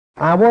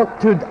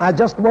I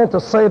just want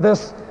to say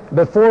this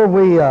before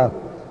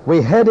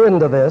we head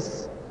into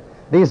this.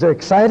 These are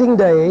exciting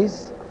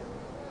days.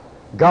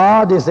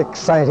 God is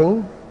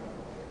exciting.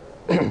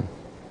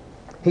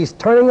 He's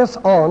turning us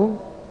on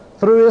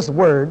through His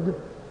Word.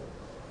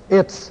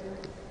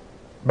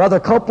 Brother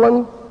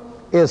Copeland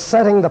is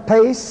setting the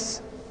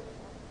pace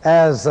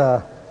as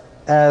for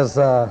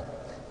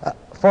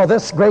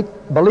this great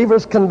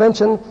believers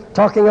convention,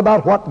 talking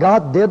about what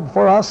God did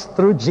for us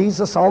through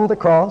Jesus on the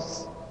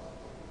cross,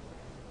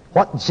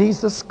 what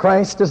Jesus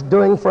Christ is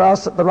doing for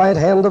us at the right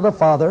hand of the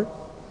Father,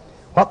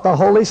 what the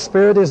Holy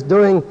Spirit is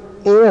doing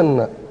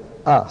in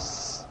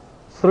us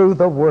through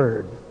the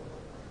Word.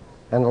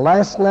 And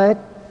last night,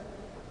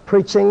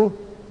 preaching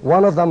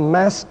one of the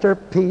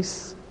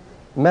masterpiece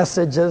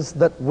messages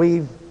that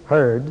we've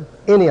heard,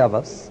 any of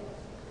us,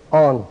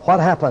 on what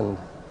happened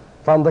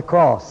from the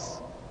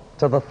cross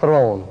to the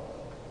throne.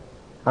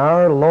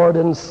 Our Lord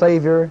and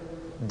Savior,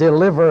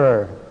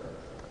 Deliverer,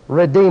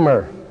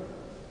 Redeemer,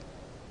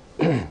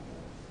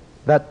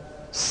 that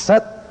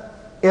set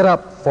it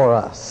up for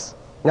us.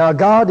 Now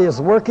God is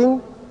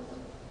working,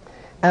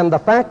 and the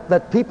fact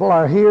that people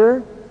are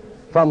here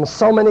from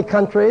so many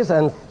countries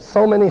and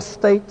so many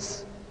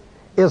states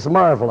is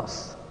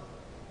marvelous.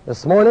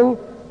 This morning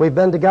we've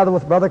been together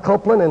with Brother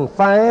Copeland in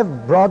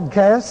 5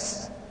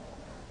 broadcasts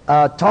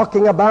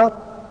talking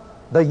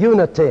about the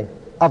unity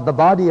of the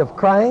body of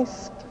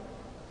Christ,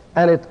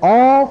 and it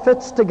all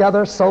fits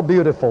together so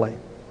beautifully.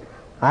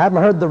 I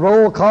haven't heard the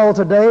roll call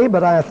today,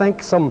 but I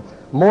think some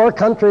more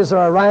countries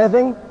are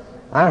arriving.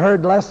 I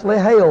heard Leslie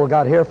Hale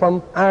got here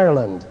from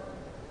Ireland.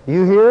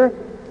 You here?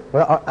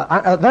 Well,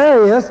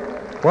 there he is.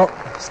 Well,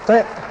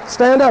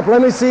 stand up.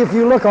 Let me see if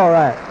you look all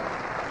right.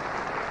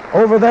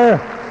 Over there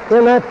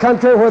in that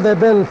country where they've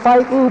been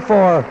fighting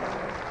for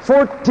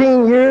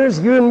 14 years,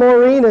 you and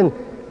Maureen, and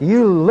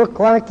you look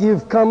like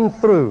you've come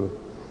through.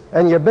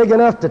 And you're big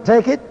enough to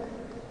take it.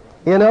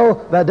 You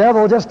know, the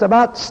devil just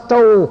about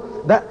stole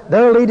that.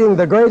 They're leading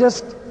the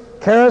greatest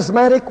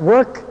charismatic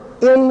work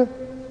in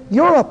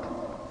Europe.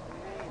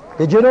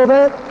 Did you know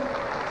that?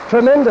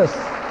 Tremendous.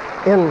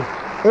 In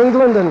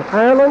England and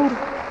Ireland.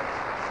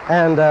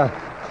 And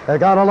they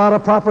got a lot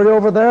of property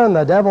over there, and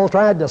the devil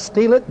tried to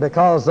steal it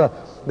because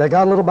they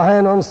got a little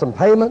behind on some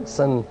payments,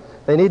 and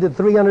they needed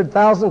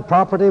 $300,000,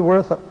 property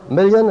worth $1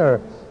 million,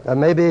 or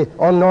maybe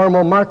on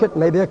normal market,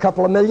 maybe a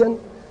couple of million.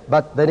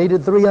 But they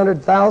needed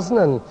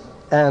 $300,000,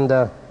 and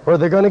where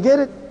they're going to get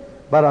it?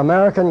 But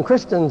American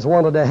Christians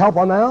wanted to help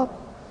them out,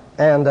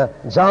 and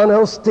John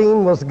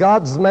Osteen was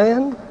God's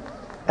man,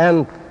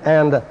 and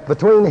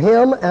between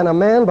him and a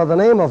man by the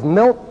name of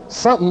Milt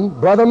something,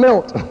 Brother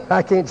Milt,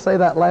 I can't say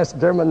that last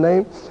German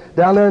name,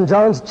 down there in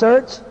John's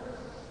church,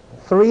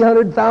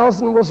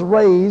 $300,000 was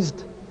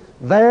raised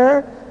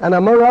there, and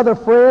among other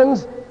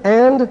friends,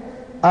 and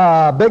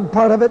a big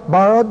part of it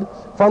borrowed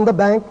from the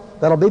bank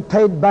that'll be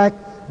paid back.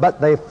 But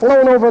they've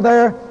flown over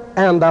there,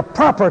 and the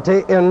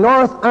property in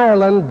North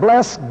Ireland,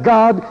 bless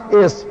God,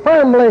 is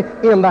firmly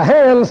in the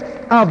hands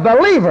of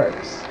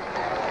believers.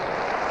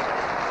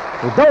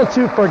 And don't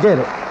you forget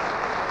it.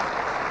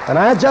 And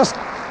I just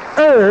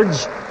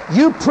urge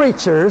you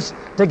preachers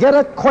to get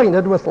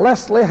acquainted with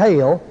Leslie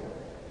Hale.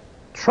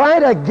 Try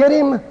to get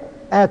him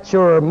at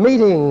your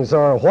meetings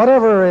or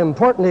whatever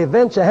important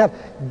event you have.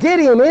 Get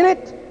him in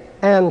it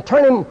and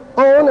turn him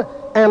on,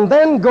 and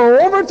then go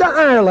over to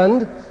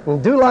Ireland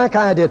and do like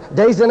I did.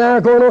 Daisy and I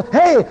are going,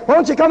 hey, why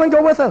don't you come and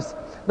go with us?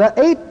 The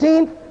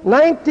 18th,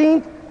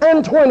 19th,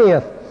 and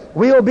 20th,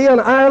 we'll be in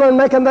Ireland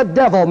making the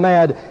devil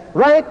mad.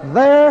 Right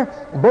there,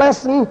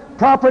 blessing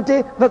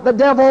property that the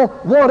devil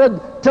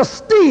wanted to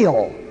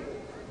steal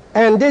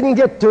and didn't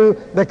get to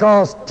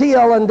because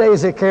TL and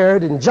Daisy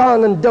cared, and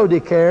John and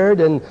Dodie cared,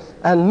 and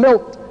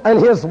Milt and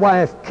his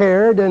wife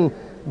cared, and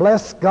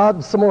bless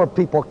God, some more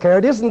people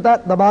cared. Isn't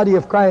that the body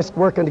of Christ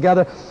working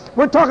together?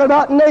 We're talking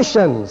about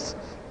nations.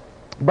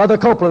 Brother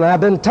Copeland,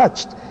 I've been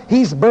touched.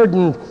 He's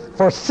burdened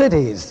for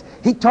cities.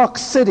 He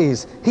talks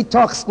cities. He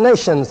talks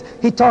nations.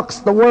 He talks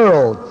the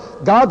world.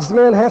 God's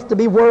men have to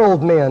be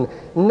world men,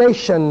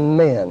 nation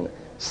men,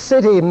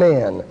 city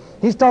men.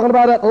 He's talking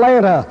about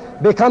Atlanta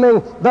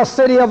becoming the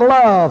city of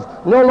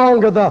love, no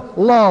longer the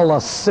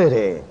lawless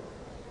city.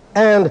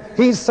 And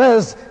he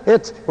says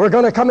we're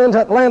going to come into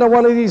Atlanta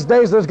one of these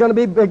days. There's going to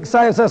be big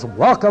sign that says,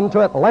 "Welcome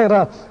to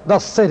Atlanta, the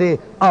city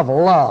of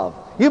love."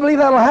 You believe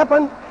that'll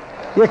happen?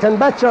 You can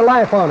bet your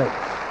life on it.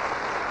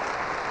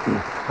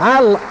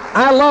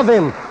 I love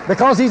him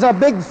because he's a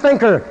big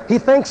thinker. He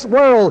thinks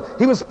world.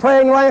 He was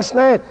praying last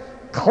night,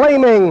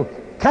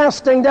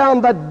 casting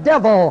down the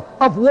devil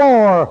of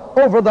war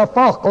over the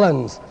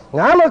Falklands.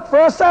 Now, I look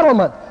for a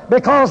settlement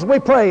because we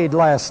prayed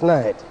last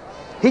night.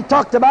 He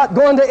talked about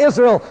going to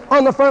Israel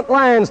on the front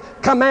lines,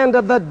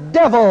 commanded the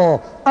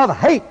devil of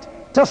hate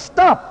to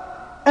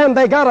stop, and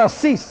they got a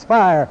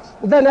ceasefire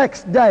the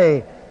next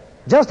day.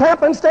 Just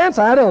happenstance?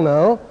 I don't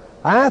know.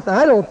 I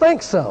don't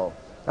think so.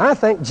 I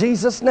think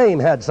Jesus' name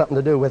had something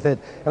to do with it.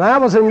 And I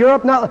was in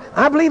Europe. Now,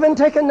 I believe in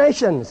taking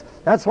nations.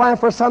 That's why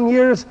for some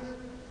years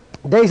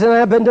Daisy and I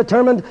have been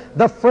determined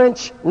the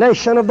French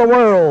nation of the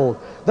world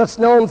that's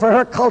known for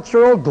her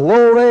cultural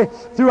glory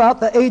throughout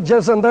the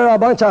ages, and they're a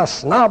bunch of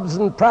snobs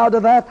and proud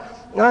of that.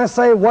 I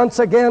say once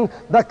again,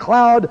 the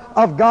cloud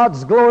of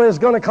God's glory is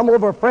going to come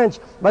over French,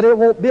 but it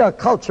won't be a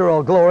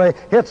cultural glory.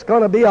 It's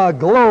going to be a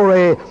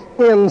glory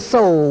in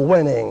soul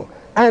winning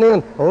and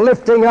in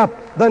lifting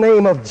up the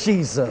name of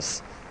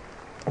Jesus.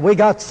 We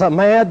got so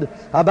mad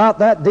about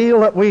that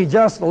deal that we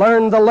just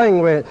learned the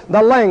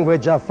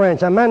language of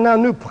French. Et maintenant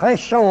nous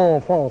prêchons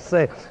en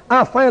français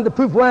afin de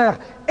pouvoir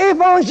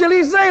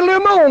évangéliser le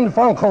monde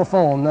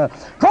francophone.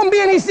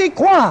 Combien ici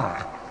croient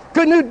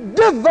que nous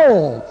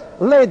devons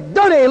les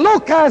donner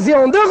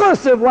l'occasion de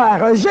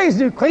recevoir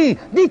Jésus-Christ?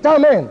 Dites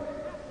Amen.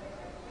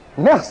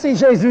 Merci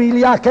Jésus, il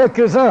y a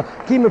quelques-uns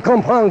qui me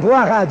comprennent,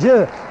 gloire à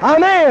Dieu.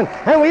 Amen.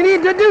 And we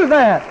need to do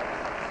that.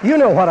 You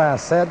know what I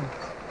said.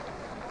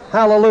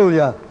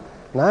 Hallelujah.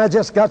 And I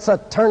just got so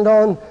turned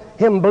on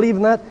him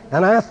believing that,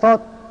 and I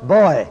thought,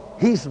 boy,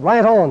 he's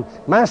right on.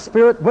 My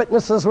spirit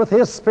witnesses with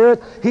his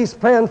spirit. He's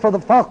praying for the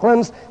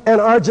Falklands and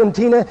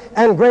Argentina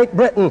and Great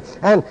Britain.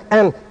 And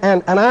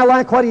I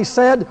like what he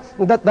said,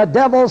 that the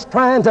devil's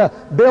trying to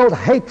build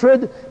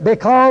hatred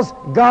because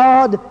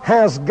God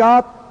has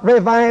got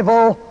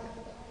revival,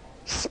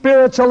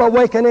 spiritual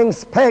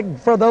awakenings pegged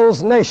for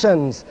those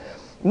nations.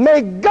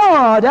 May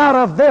God out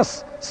of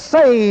this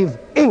save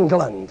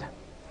England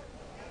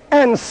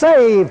and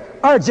save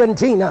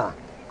Argentina.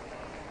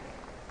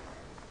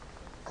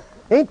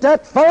 Ain't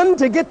that fun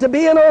to get to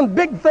be in on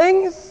big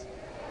things?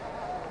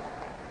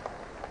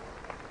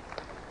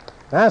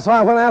 That's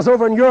why when I was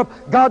over in Europe,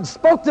 God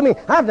spoke to me.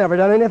 I've never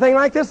done anything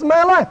like this in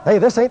my life. Hey,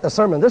 this ain't the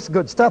sermon. This is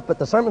good stuff, but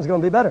the sermon's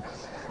going to be better.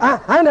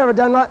 I never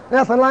done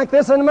nothing like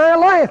this in my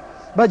life.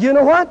 But you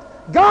know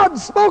what? God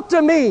spoke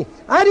to me.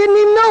 I didn't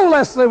even know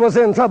Leslie was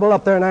in trouble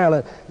up there in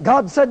Ireland.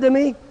 God said to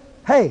me,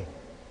 hey,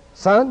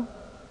 son,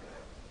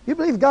 you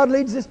believe God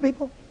leads his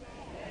people?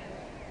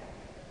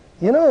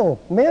 You know,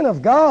 men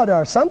of God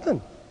are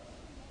something.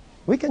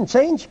 We can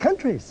change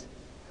countries.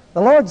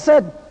 The Lord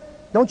said,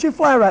 don't you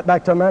fly right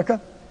back to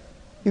America.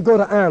 You go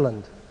to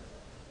Ireland.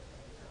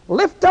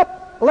 Lift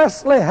up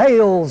Leslie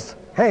Hale's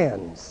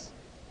hands.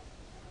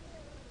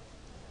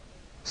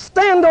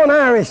 Stand on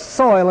Irish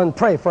soil and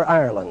pray for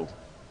Ireland.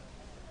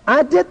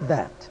 I did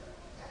that.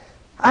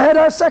 I had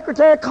our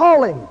secretary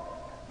call him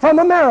from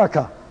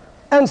America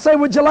and say,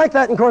 would you like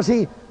that? And of course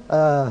he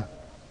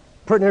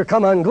pretty near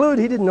come unglued.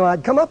 He didn't know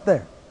I'd come up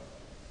there.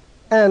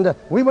 And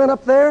we went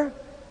up there,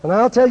 and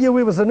I'll tell you,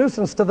 we was a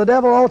nuisance to the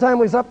devil all the time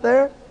we was up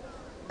there.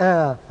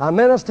 I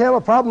menaced him,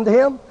 a problem to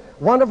him.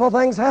 Wonderful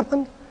things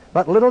happened,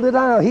 but little did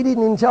I know, he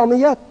didn't even tell me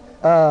yet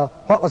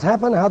what was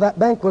happening, how that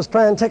bank was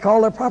trying to take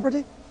all their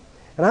property.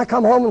 And I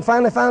come home and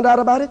finally found out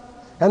about it,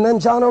 and then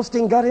John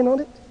Osteen got in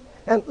on it.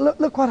 And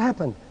look what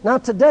happened. Now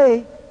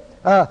today,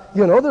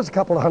 you know, there's a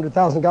couple of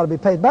 $100,000 got to be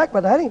paid back,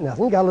 but that ain't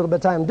nothing. You got a little bit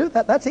of time to do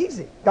that. That's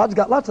easy. God's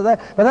got lots of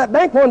that. But that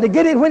bank wanted to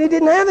get it when he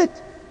didn't have it.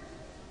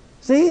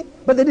 See?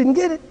 But they didn't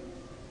get it.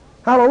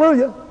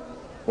 Hallelujah.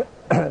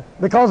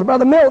 Because of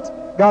Brother Milt.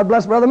 God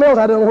bless Brother Milt.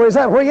 I don't know where he's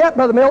at. Where you at,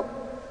 Brother Milt?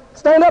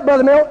 Stand up,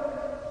 Brother Milt.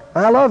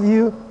 I love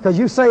you because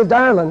you saved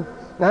Ireland.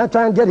 Now I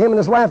try and get him and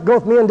his wife, go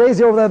with me and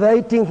Daisy over there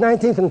the 18th,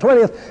 19th, and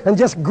 20th and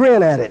just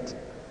grin at it.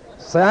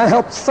 Say, I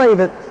helped save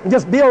it. And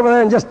just be over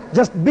there and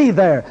just be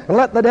there and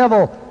let the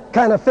devil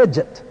kind of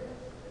fidget.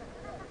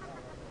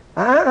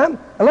 I'm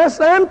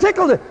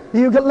tickled.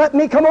 You let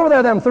me come over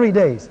there them 3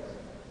 days.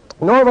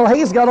 Norval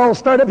Hayes got all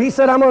started up. He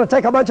said, I'm going to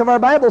take a bunch of our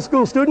Bible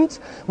school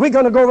students. We're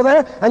going to go over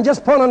there and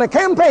just put on a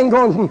campaign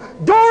going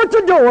from door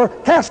to door,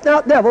 casting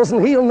out devils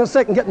and healing the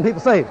sick and getting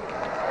people saved.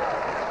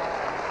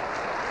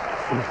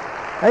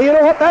 And you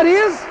know what that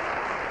is?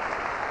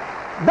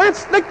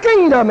 That's the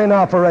kingdom in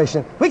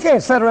operation. We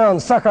can't sit around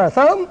and suck our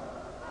thumb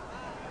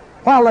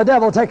while the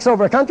devil takes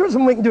over countries,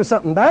 and we can do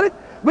something about it.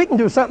 We can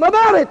do something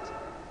about it.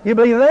 You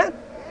believe that?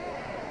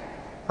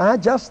 I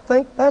just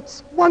think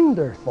that's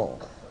wonderful.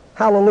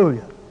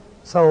 Hallelujah.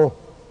 So,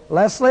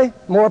 Leslie,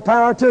 more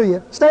power to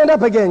you. Stand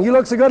up again. You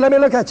look so good. Let me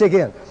look at you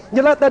again.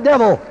 You let the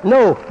devil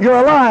know you're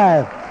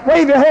alive.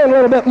 Wave your hand a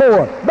little bit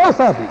more. Both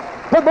of them.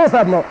 Put both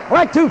of them on,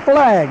 like two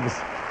flags.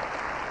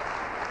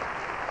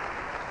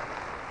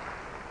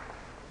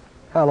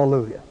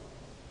 Hallelujah.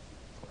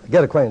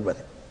 Get acquainted with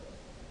it.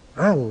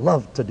 I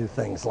love to do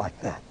things like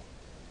that.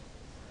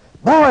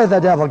 Boy, the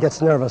devil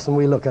gets nervous when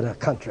we look at a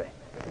country.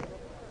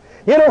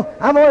 You know,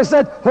 I've always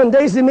said, when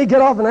Daisy and me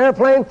get off an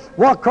airplane,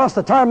 walk across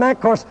the tarmac,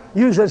 of course,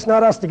 usually it's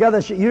not us together.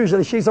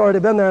 Usually she's already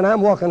been there, and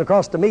I'm walking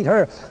across to meet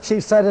her.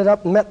 She's set it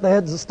up and met the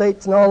heads of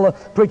states and all the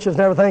preachers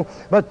and everything.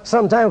 But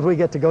sometimes we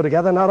get to go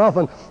together, not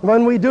often.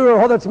 When we do,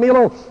 whether it's me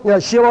alone, you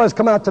know, she'll always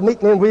come out to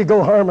meet me, and we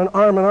go arm in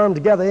arm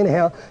together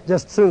anyhow,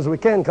 just as soon as we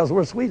can, because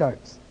we're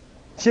sweethearts.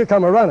 She'll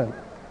come a-running.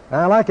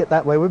 I like it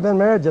that way. We've been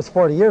married just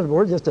 40 years, but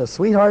we're just as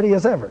sweethearty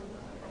as ever.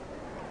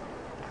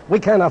 We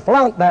kind of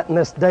flaunt that in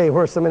this day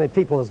where so many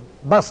people is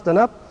busting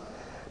up.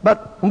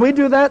 But when we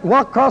do that,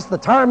 walk across the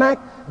tarmac,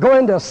 go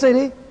into a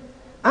city,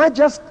 I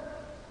just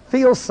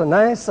feel so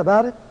nice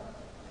about it.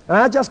 And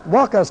I just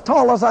walk as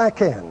tall as I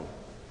can.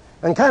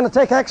 and kind of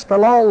take extra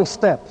long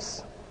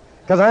steps.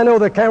 Because I know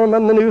the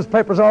cameramen, the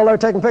newspapers, all there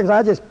taking pictures.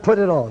 I just put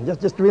it on,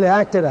 just really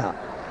act it out.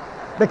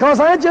 Because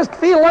I just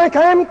feel like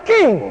I'm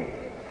king.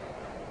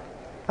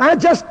 I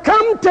just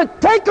come to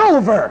take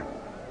over.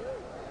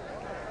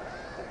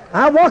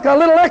 I walk a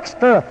little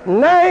extra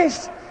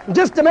nice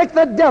just to make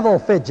the devil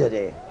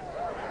fidgety.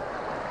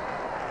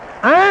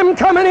 I'm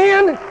coming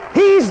in,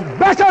 he's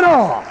backing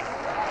off.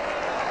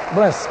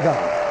 Bless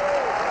God.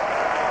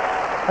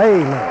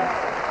 Amen.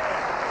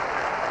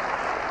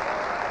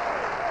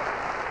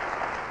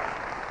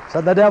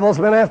 Said the devil's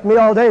been after me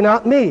all day,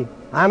 not me.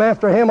 I'm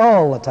after him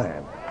all the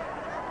time.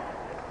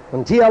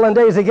 When TL and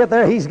Daisy get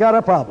there, he's got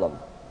a problem.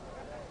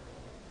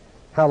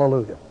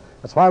 Hallelujah.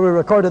 That's why we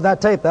recorded that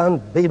tape,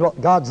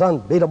 God's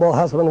unbeatable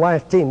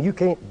husband-wife team. You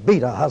can't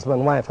beat a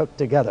husband-wife hooked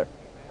together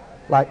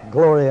like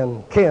Glory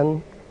and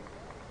Ken.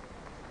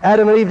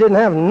 Adam and Eve didn't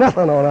have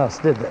nothing on us,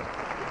 did they?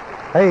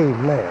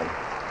 Amen.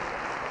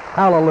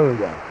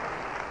 Hallelujah.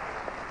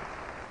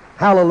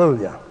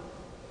 Hallelujah.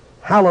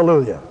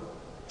 Hallelujah.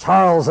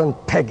 Charles and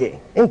Peggy.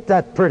 Ain't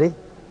that pretty?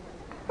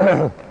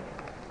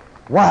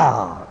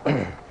 Wow.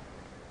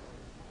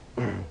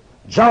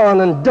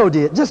 John and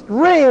Dodie. It just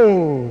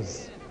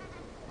rings.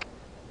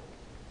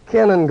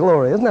 Ken and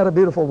Glory. Isn't that a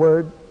beautiful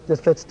word?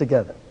 Just fits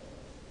together.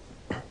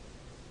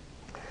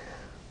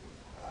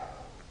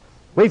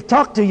 We've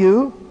talked to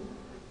you.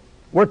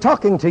 We're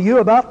talking to you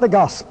about the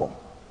gospel.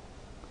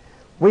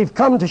 We've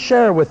come to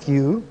share with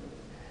you.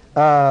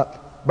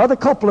 Brother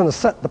Copeland has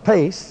set the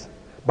pace.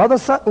 Brother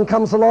Sutton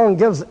comes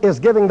along and is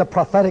giving the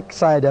prophetic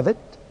side of it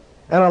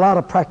and a lot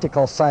of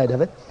practical side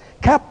of it.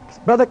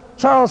 Brother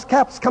Charles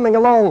Capp's coming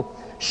along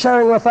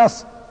sharing with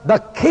us the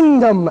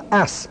kingdom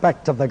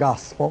aspect of the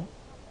gospel.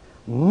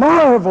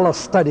 Marvelous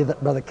study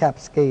that Brother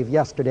Capps gave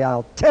yesterday.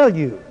 I'll tell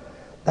you,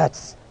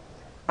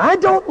 I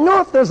don't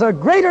know if there's a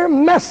greater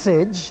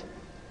message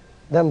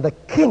than the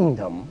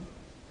kingdom,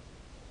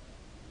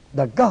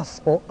 the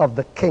gospel of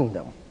the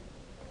kingdom.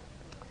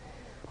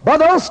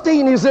 Brother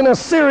Osteen is in a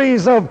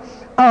series of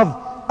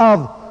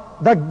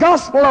the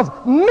gospel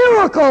of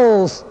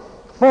miracles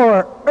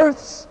for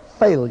earth's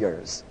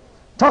failures.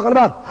 Talking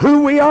about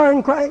who we are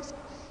in Christ,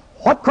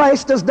 what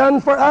Christ has done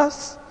for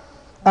us,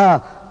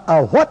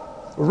 what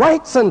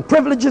rights and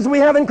privileges we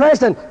have in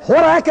Christ, and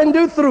what I can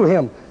do through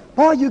Him.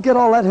 Boy, you get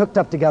all that hooked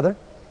up together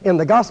in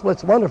the gospel.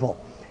 It's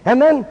wonderful. And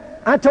then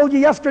I told you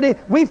yesterday,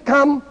 we've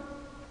come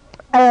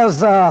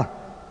as a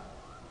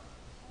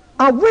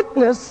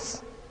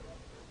witness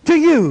to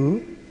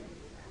you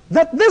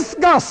that this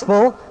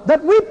gospel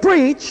that we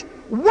preach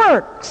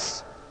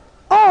works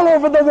all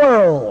over the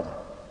world.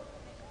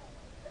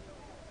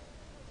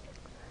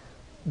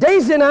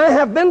 Daisy and I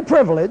have been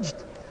privileged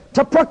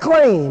to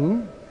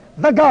proclaim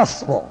the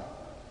gospel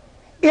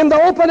in the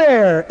open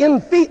air, in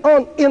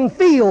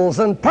fields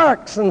and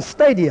parks and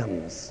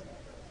stadiums,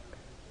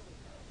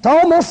 to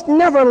almost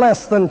never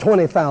less than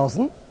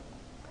 20,000,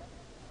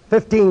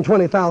 15,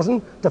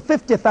 20,000, to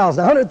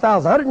 50,000,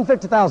 100,000,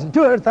 150,000,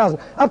 200,000,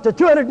 up to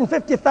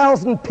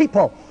 250,000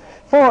 people.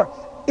 For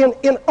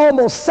in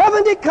almost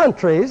 70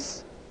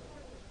 countries,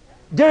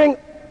 during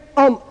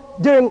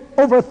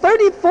over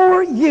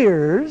 34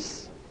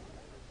 years,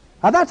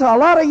 now that's a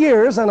lot of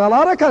years and a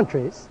lot of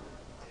countries,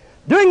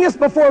 doing this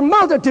before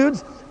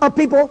multitudes of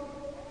people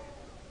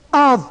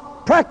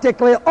of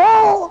practically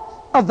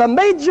all of the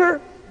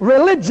major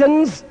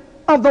religions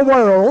of the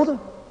world.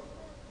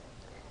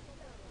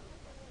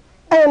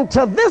 And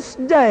to this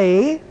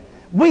day,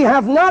 we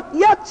have not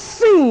yet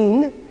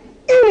seen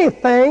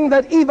anything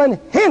that even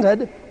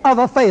hinted of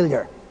a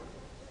failure.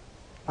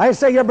 I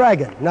say you're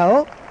bragging.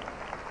 No.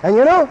 And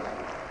you know,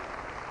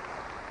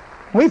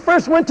 we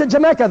first went to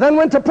Jamaica, then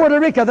went to Puerto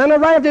Rico, then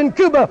arrived in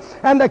Cuba,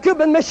 and the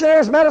Cuban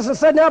missionaries met us and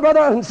said, now,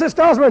 Brother and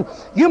Sister Osborn,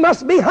 you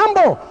must be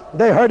humble.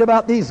 They heard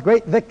about these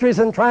great victories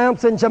and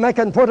triumphs in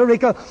Jamaica and Puerto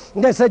Rico,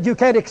 and they said, you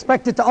can't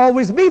expect it to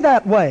always be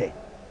that way.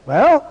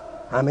 Well,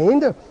 I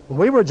mean,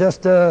 we were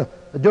just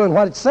doing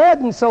what it said,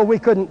 and so we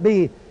couldn't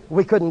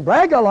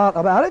brag a lot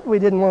about it. We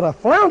didn't want to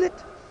flaunt it.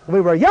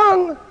 We were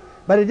young,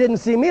 but it didn't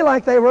seem me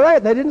like they were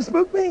right. They didn't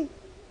spook me.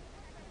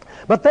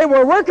 But they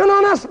were working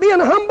on us being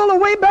humble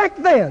way back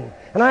then.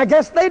 And I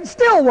guess they'd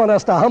still want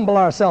us to humble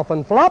ourselves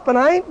and flop, and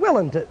I ain't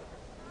willing to.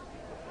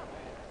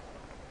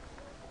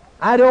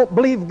 I don't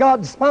believe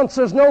God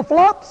sponsors no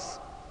flops.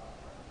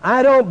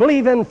 I don't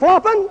believe in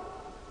flopping.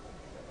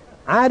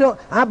 I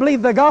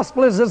believe the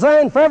gospel is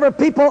designed for every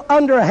people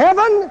under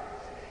heaven.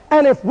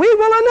 And if we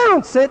will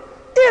announce it,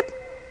 it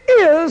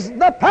is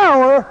the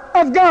power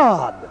of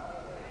God.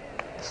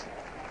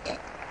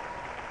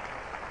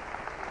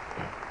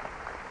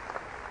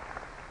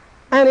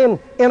 And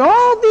in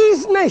all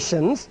these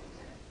nations,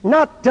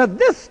 not to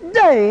this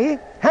day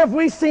have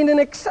we seen an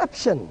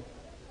exception.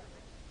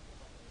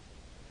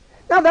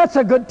 Now that's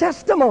a good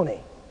testimony.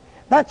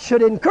 That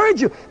should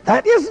encourage you.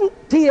 That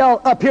isn't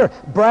TL up here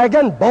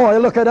bragging, boy,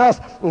 look at us.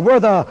 We're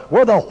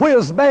the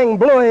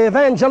whiz-bang-blowy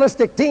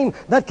evangelistic team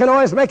that can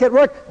always make it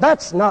work.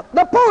 That's not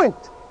the point.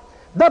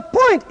 The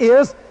point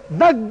is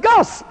the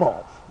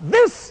gospel.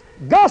 This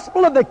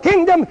gospel of the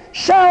kingdom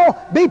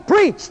shall be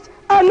preached,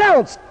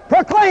 announced,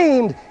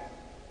 proclaimed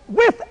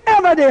with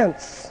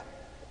evidence.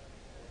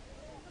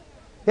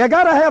 You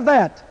got to have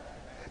that.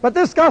 But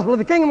this gospel of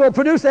the kingdom will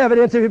produce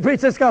evidence if you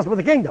preach this gospel of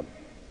the kingdom.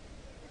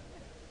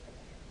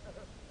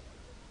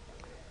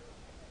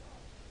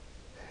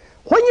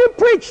 When you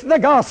preach the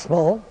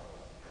gospel,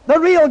 the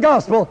real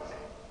gospel,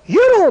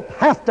 you don't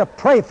have to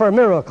pray for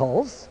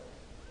miracles.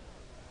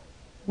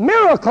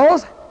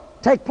 Miracles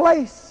take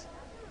place.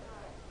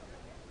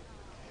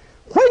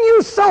 When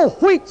you sow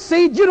wheat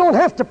seed, you don't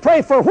have to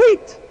pray for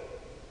wheat.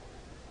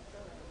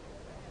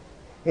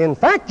 In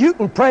fact, you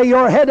can pray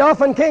your head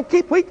off and can't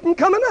keep wheat from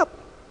coming up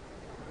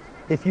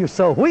if you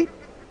sow wheat.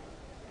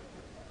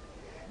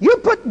 You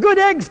put good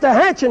eggs to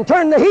hatch and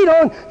turn the heat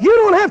on, you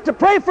don't have to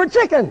pray for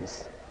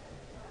chickens.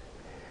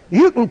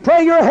 You can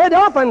pray your head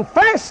off and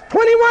fast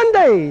 21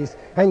 days,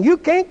 and you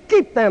can't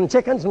keep them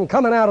chickens from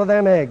coming out of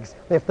them eggs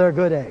if they're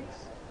good eggs.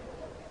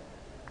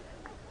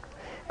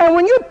 And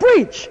when you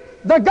preach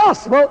the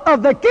gospel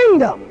of the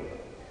kingdom,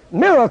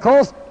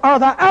 miracles are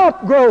the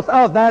outgrowth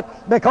of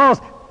that, because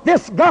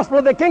this gospel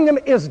of the kingdom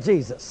is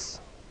Jesus.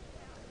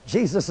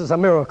 Jesus is a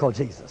miracle,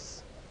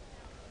 Jesus.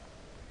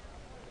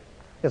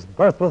 His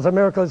birth was a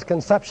miracle, his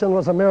conception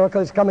was a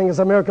miracle, his coming is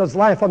a miracle, his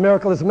life a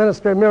miracle, his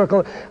ministry a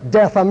miracle,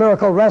 death a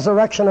miracle,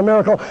 resurrection a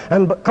miracle.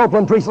 And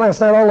Copeland preached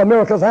last night, all the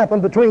miracles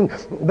happened between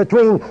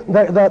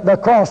the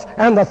cross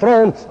and the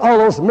throne, all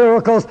those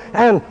miracles.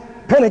 And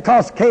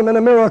Pentecost came in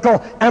a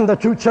miracle, and the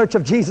true church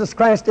of Jesus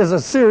Christ is a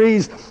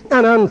series,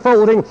 an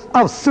unfolding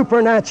of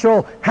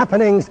supernatural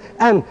happenings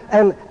and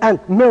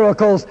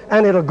miracles,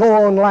 and it'll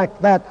go on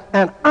like that.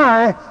 And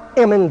I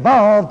am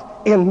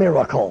involved in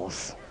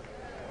miracles.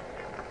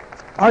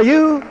 Are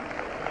you?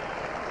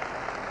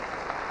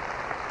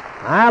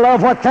 I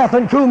love what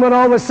Catherine Kuhlman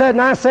always said,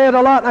 and I say it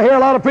a lot, and I hear a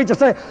lot of preachers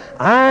say,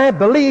 I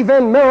believe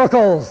in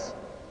miracles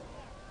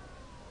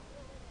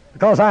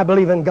because I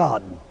believe in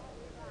God.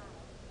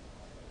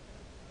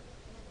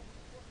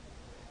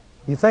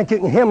 You think you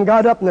can hem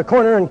God up in the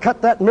corner and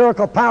cut that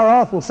miracle power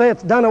off and say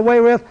it's done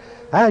away with?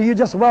 You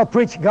just well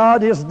preach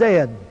God is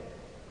dead.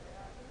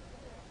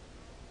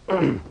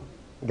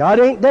 God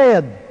ain't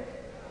dead.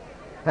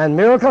 And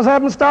miracles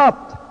haven't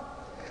stopped.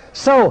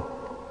 So,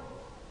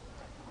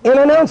 in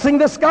announcing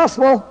this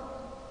gospel,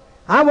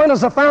 I went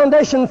as a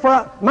foundation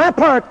for my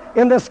part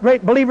in this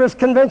great believers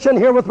convention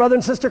here with Brother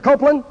and Sister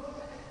Copeland.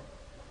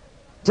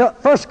 To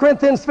 1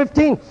 Corinthians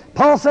 15,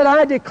 Paul said,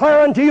 I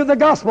declare unto you the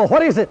gospel.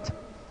 What is it?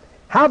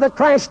 How that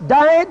Christ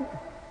died,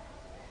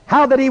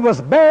 how that he was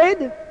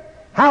buried,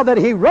 how that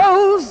he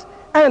rose,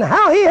 and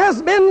how he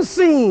has been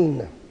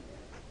seen.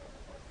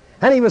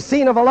 And he was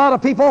seen of a lot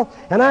of people,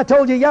 and I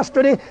told you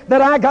yesterday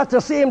that I got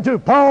to see him too.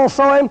 Paul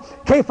saw him,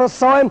 Cephas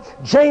saw him,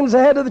 James, the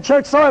head of the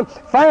church, saw him,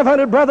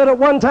 500 brethren at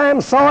one time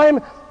saw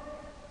him.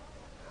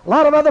 A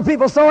lot of other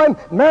people saw him.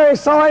 Mary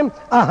saw him.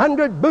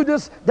 100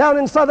 Buddhists down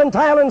in southern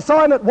Thailand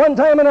saw him at one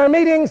time in our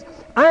meetings.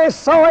 I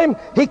saw him.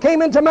 He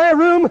came into my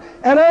room,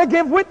 and I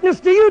give witness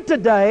to you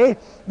today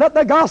that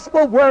the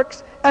gospel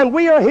works, and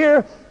we are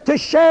here to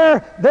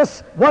share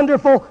this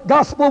wonderful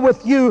gospel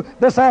with you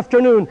this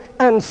afternoon.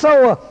 And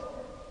so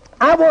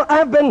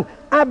I've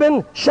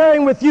been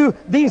sharing with you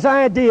these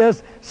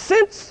ideas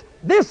since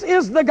this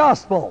is the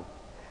gospel.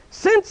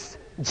 Since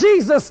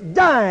Jesus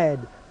died,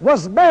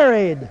 was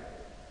buried,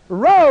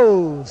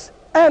 rose,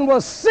 and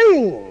was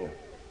seen.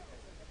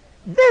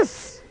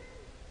 This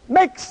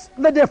makes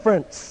the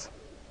difference.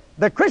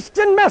 The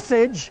Christian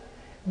message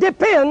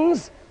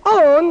depends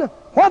on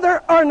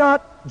whether or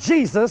not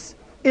Jesus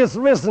is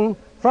risen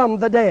from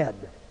the dead.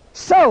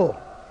 So,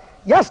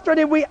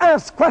 yesterday we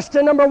asked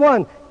question number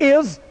 1,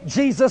 is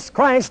Jesus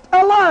Christ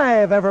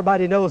alive?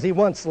 Everybody knows he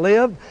once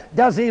lived.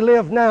 Does he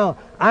live now?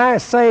 I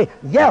say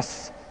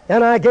yes,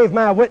 and I gave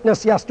my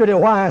witness yesterday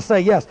why I say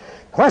yes.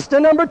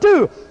 Question number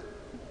 2,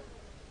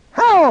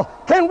 how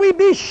can we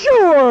be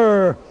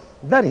sure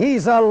that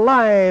he's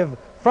alive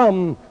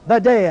from the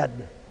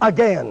dead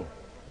again?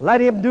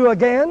 Let him do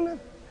again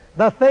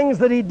the things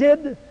that he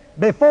did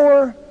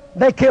before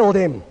they killed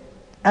him,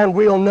 and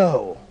we'll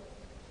know.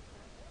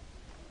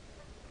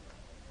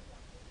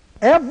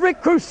 Every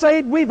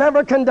crusade we've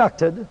ever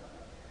conducted,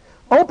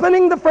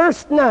 opening the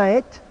first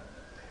night,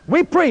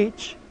 we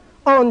preach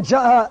on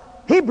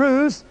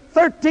Hebrews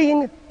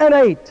 13 and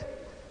 8.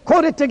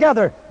 Quote it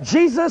together.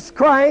 Jesus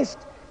Christ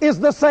is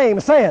the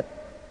same. Say it.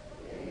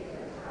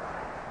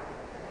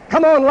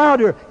 Come on,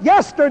 louder.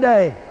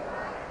 Yesterday.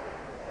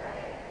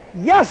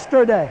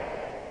 Yesterday.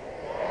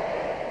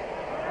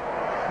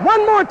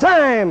 One more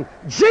time.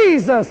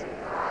 Jesus.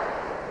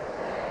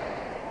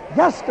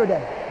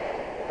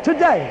 Yesterday.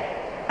 Today.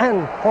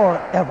 And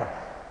forever.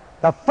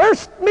 The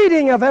first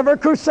meeting of every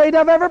crusade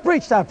I've ever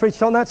preached, I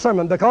preached on that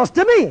sermon, because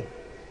to me,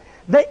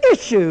 the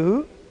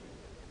issue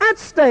at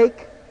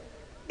stake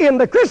in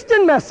the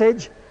Christian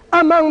message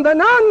among the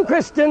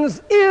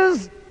non-Christians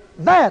is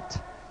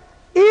that,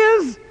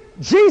 is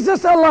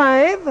Jesus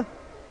alive?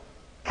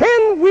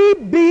 Can we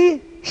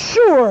be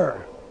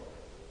sure?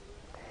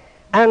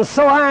 And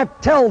so I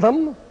tell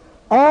them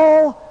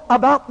all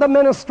about the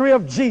ministry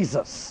of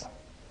Jesus.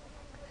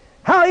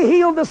 How he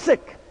healed the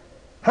sick,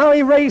 how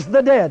he raised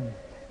the dead,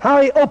 how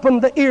he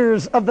opened the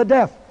ears of the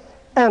deaf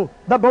and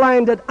the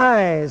blinded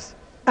eyes,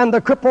 and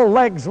the crippled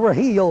legs were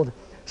healed.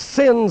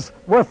 Sins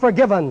were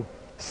forgiven.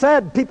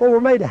 Sad people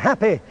were made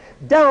happy.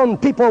 Down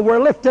people were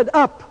lifted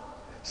up.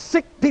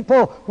 Sick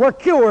people were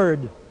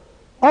cured.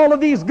 All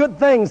of these good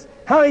things,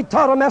 how he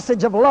taught a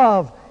message of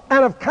love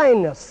and of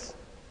kindness.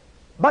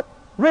 But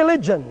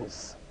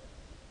religions,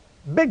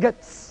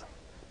 bigots,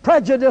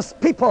 prejudiced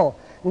people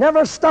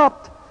never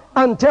stopped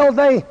until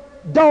they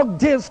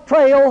dogged his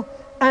trail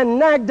and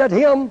nagged at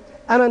him,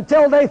 and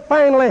until they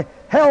finally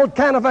held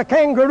kind of a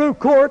kangaroo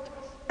court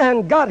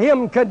and got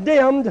him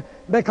condemned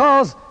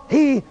because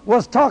he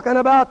was talking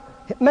about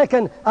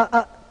making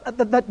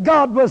that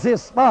God was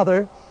his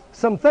father,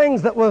 some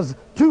things that was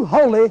too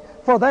holy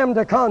for them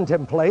to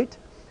contemplate.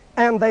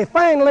 And they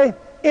finally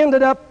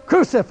ended up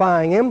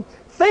crucifying him,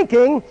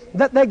 thinking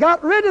that they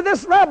got rid of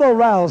this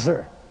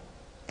rabble-rouser,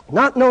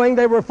 not knowing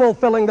they were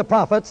fulfilling the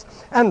prophets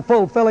and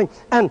fulfilling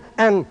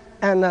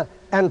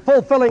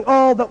fulfilling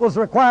all that was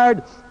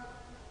required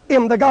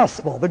in the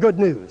gospel, the good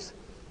news.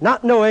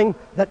 Not knowing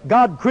that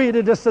God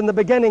created us in the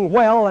beginning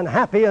well and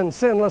happy and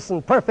sinless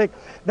and perfect.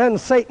 Then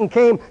Satan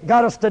came,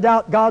 got us to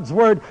doubt God's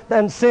word.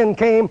 Then sin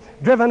came,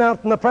 driven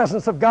out from the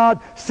presence of God.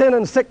 Sin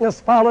and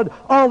sickness followed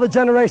all the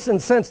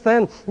generations since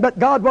then. But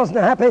God wasn't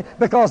happy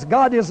because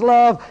God is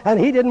love and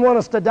he didn't want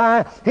us to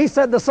die. He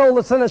said the soul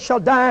that sinneth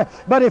shall die.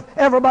 But if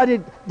everybody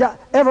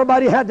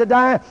had to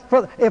die,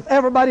 if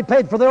everybody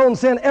paid for their own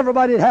sin,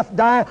 everybody would have to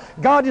die.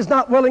 God is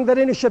not willing that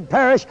any should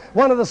perish.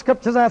 One of the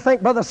scriptures, I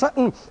think Brother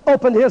Sutton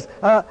opened his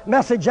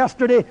message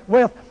yesterday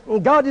with,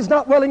 God is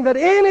not willing that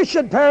any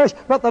should perish,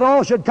 but that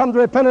all should come to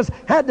repentance.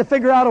 Had to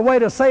figure out a way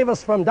to save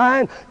us from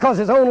dying, because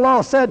his own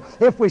law said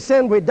if we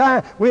sinned, we'd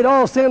die. We'd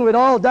all sin, we'd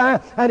all die.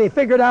 And he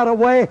figured out a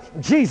way.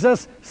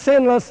 Jesus,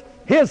 sinless,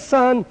 his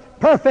son,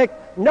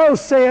 perfect, no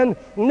sin,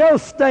 no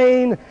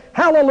stain,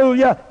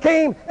 hallelujah,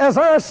 came as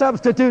our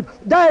substitute,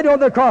 died on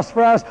the cross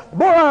for us,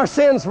 bore our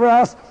sins for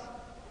us,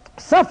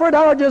 suffered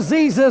our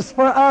diseases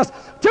for us,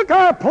 took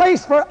our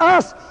place for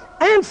us,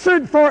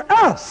 answered for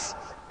us.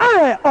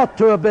 I ought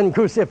to have been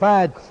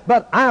crucified,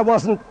 but I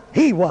wasn't.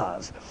 He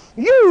was.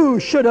 You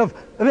should have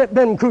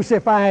been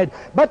crucified,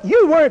 but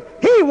you weren't.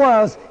 He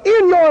was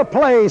in your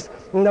place.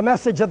 And the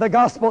message of the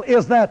gospel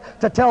is that,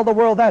 to tell the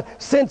world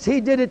that since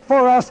he did it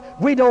for us,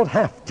 we don't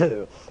have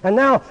to. And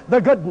now the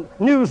good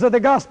news of the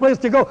gospel is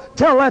to go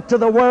tell that to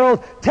the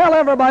world. Tell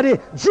everybody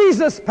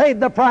Jesus paid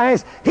the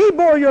price. He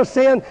bore your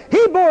sin.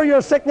 He bore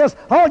your sickness.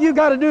 All you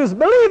got to do is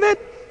believe it,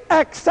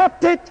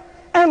 accept it,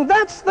 and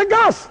that's the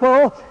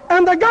gospel.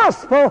 And the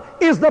gospel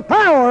is the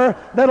power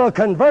that'll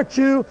convert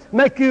you,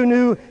 make you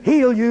new,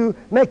 heal you,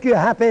 make you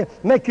happy,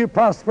 make you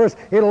prosperous.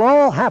 It'll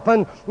all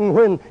happen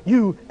when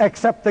you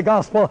accept the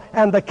gospel,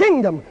 and the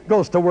kingdom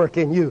goes to work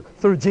in you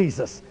through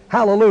Jesus.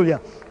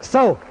 Hallelujah.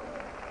 So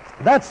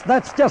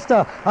that's just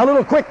a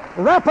little quick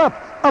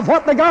wrap-up of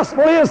what the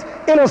gospel is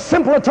in as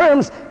simple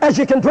terms as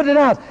you can put it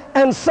out.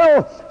 And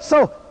so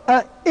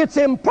it's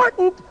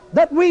important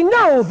that we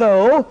know,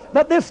 though,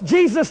 that this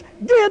Jesus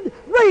did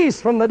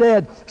raise from the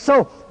dead.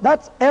 So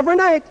that's every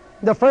night,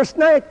 the first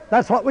night,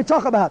 that's what we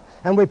talk about.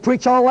 And we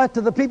preach all that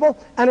to the people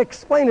and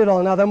explain it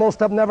all. Now,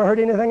 most of them never heard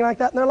anything like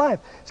that in their life.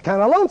 It's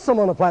kind of lonesome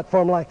on a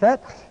platform like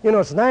that. You know,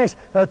 it's nice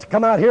to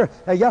come out here.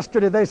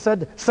 Yesterday they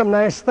said some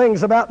nice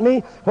things about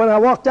me when I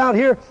walked out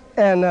here.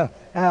 And a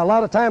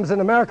lot of times in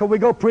America we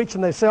go preach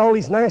and they say all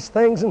these nice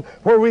things, and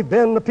where we've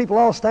been, the people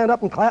all stand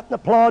up and clap and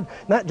applaud,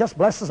 and that just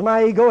blesses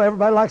my ego.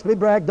 Everybody likes to be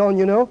bragged on,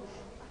 you know.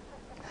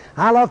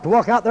 I love to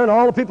walk out there and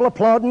all the people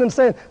applauding and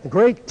saying, the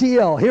great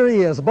TL, here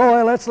he is.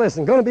 Boy, let's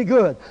listen. Going to be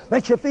good.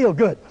 Makes you feel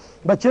good.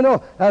 But you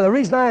know, the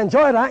reason I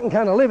enjoy it, I can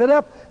kind of live it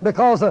up,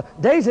 because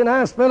Daisy and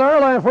I spent our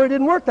life where it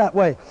didn't work that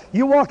way.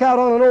 You walk out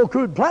on an old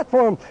crude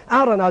platform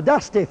out on a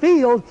dusty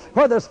field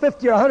where there's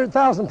 50 or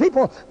 100,000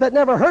 people that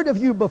never heard of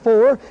you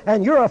before,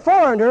 and you're a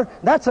foreigner.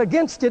 That's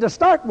against you to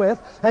start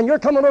with, and you're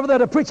coming over there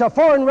to preach a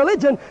foreign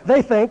religion.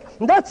 They think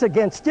that's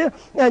against you,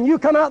 and you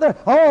come out there,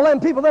 all them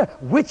people there,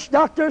 witch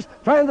doctors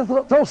trying to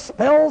throw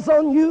spells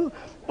on you,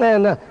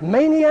 and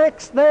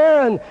maniacs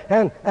there,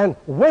 and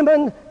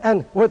women,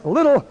 and with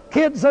little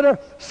kids that are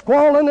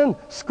squalling and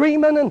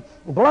screaming, and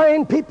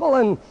blind people,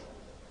 and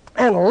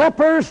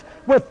lepers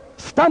with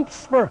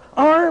stumps for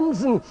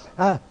arms, and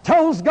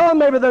toes gone,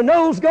 maybe their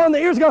nose gone,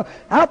 their ears gone.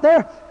 Out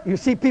there, you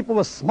see people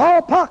with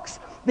smallpox,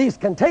 these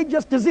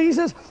contagious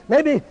diseases,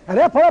 maybe an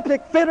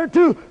epileptic fit or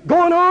two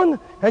going on,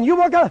 and you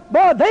walk out,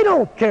 boy, they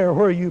don't care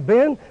where you've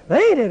been. They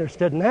ain't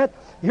interested in that.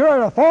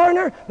 You're a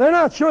foreigner. They're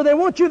not sure they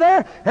want you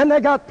there, and they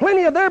got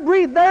plenty of their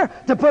breed there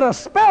to put a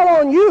spell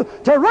on you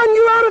to run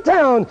you out of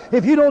town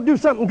if you don't do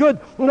something good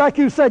like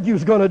you said you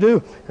was going to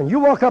do. And you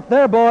walk up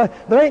there, boy,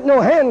 there ain't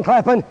no hand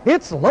clapping.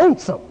 It's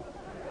lonesome.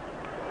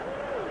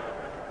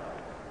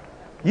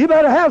 You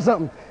better have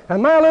something.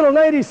 And my little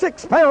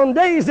 96-pound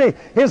Daisy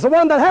is the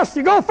one that has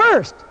to go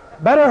first.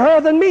 Better her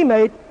than me,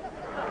 mate.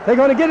 They're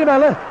going to get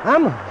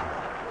him.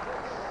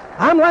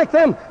 I'm like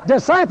them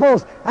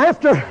disciples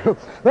after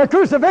the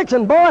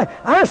crucifixion. Boy,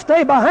 I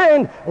stay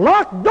behind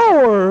locked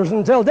doors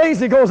until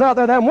Daisy goes out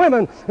there, them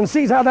women, and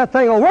sees how that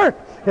thing will work.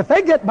 If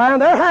they get by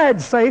and their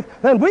hide's safe,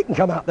 then we can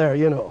come out there,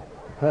 you know.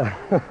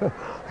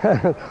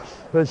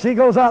 But she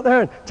goes out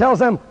there and tells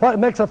them what,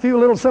 makes a few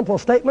little simple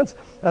statements,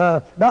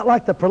 not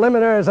like the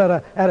preliminaries at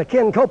a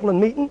Ken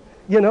Copeland meeting,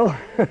 you know,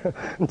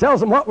 and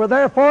tells them what we're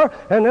there for,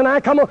 and then I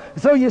come on.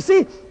 So you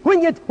see,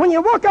 when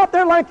you walk out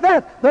there like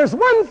that, there's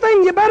one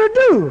thing you better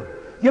do.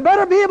 You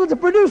better be able to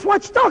produce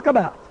what you talk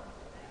about.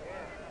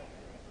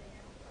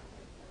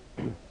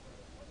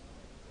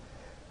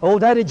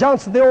 Old Daddy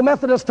Johnson, the old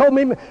Methodist, told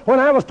me when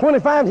I was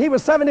 25, he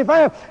was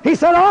 75. He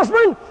said,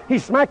 Osborn, he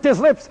smacked his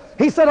lips.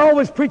 He said,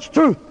 always preach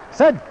truth.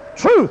 Said,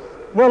 truth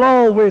will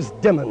always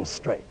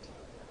demonstrate.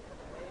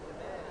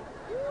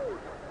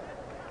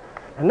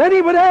 And then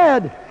he would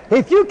add,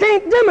 if you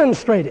can't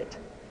demonstrate it,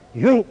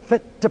 you ain't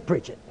fit to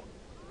preach it.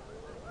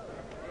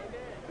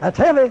 That's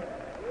heavy.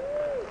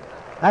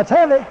 That's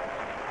heavy.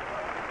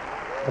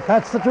 But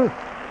that's the truth.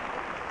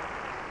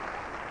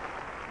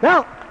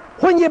 Now,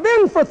 when you've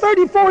been for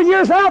 34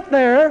 years out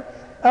there,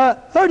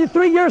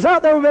 33 years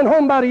out there, we've been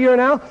home about a year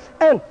now,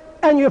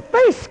 and you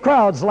face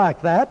crowds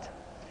like that,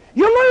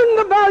 you learn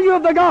the value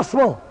of the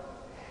gospel.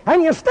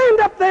 And you stand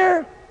up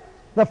there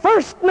the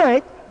first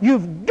night,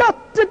 you've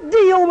got to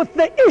deal with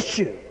the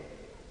issue.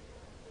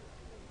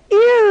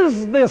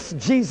 Is this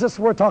Jesus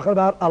we're talking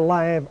about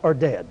alive or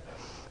dead?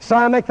 So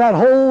I make that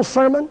whole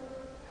sermon,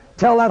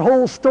 tell that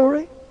whole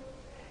story,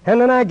 and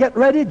then I get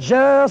ready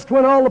just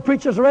when all the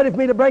preachers are ready for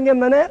me to bring in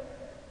the net,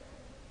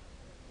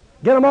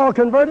 get them all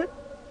converted.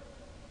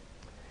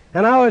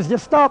 And I always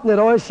just stop, and it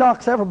always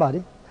shocks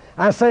everybody.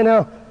 I say,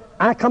 now,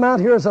 I come out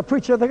here as a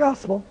preacher of the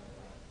gospel.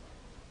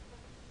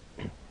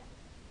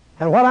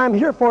 And what I'm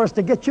here for is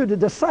to get you to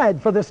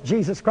decide for this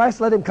Jesus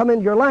Christ. Let him come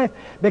into your life,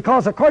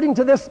 because according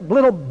to this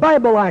little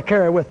Bible I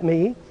carry with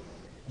me,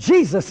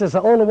 Jesus is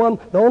the only one,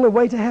 the only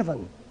way to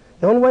heaven,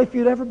 the only way for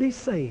you to ever be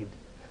saved,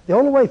 the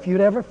only way for you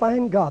to ever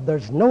find God.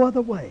 There's no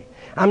other way.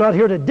 I'm not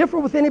here to differ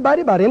with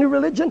anybody about any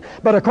religion,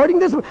 but according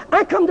to this,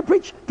 I come to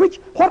preach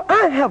what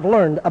I have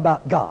learned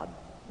about God.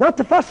 Not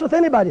to fuss with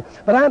anybody,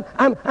 but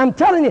I'm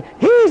telling you,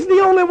 he's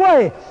the only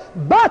way.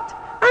 But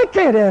I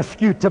can't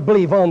ask you to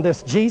believe on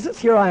this Jesus.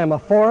 Here I am, a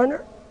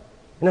foreigner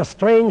in a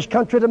strange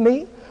country to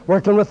me,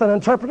 working with an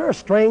interpreter, a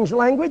strange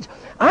language.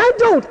 I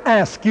don't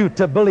ask you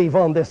to believe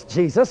on this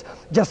Jesus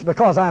just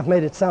because I've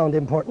made it sound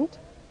important.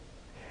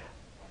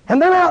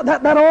 And then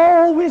that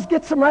always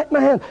gets them right in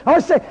my hand. I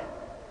always say,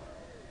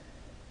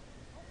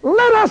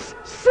 let us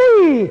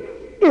see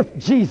if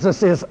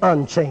Jesus is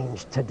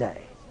unchanged today.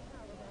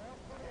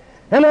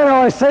 And then I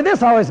always say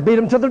this, I always beat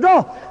them to the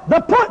draw. The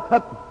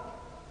point,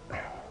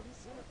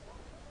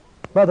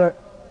 Brother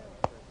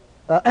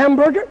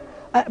Amberger,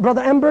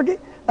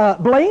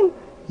 Blaine,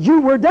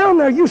 you were down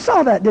there, you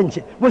saw that, didn't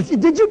you?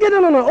 Did you get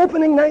in on an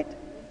opening night?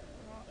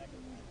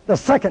 The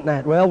second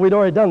night. Well, we'd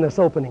already done this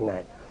opening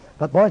night.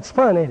 But boy, it's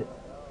fun, ain't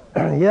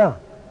it? Yeah.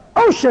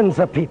 Oceans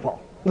of people,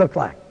 look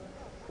like.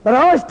 But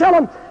I always tell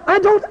them, I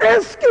don't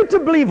ask you to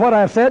believe what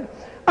I've said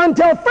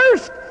until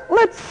first,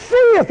 let's see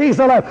if he's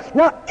alive.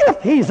 Now,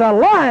 if he's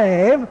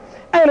alive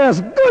and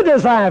as good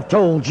as I've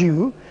told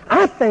you,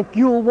 I think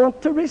you'll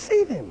want to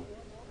receive him.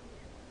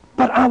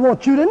 But I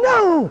want you to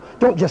know.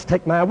 Don't just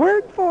take my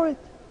word for it.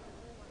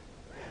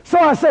 So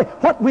I say,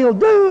 what we'll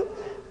do,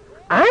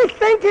 I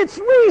think it's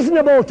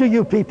reasonable to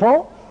you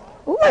people,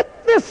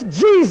 let this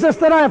Jesus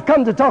that I've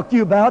come to talk to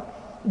you about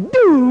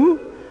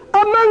do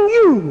among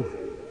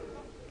you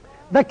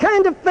the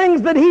kind of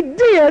things that he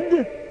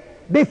did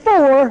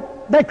before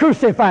they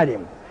crucified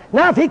him.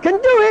 Now, if he can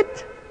do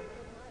it,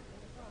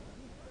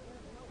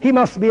 he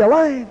must be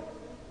alive.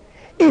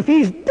 If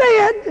he's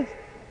dead,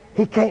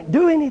 he can't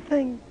do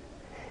anything.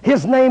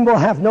 His name will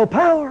have no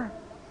power.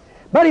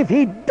 But if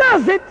he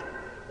does it,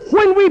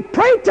 when we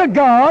pray to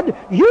God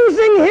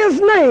using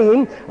his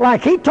name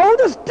like he told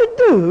us to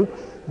do,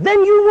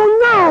 then you will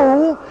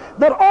know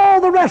that all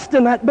the rest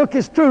in that book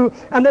is true,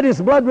 and that his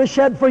blood was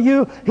shed for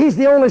you. He's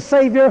the only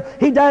Savior.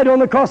 He died on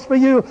the cross for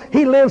you.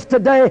 He lives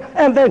today,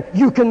 and then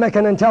you can make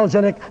an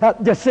intelligent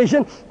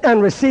decision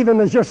and receive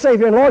him as your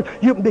Savior and Lord.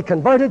 You can be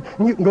converted,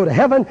 and you can go to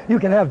heaven. You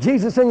can have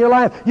Jesus in your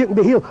life. You can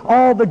be healed.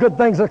 All the good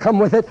things that come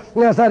with it.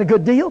 Now, is that a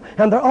good deal?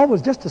 And they're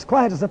always just as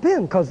quiet as a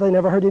pin, because they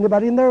never heard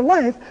anybody in their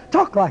life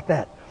talk like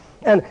that.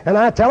 And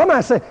I tell them,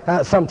 I say,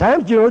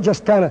 sometimes,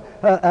 just kind of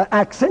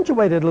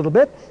accentuate it a little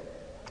bit.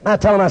 I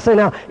tell him, I say,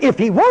 now, if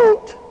he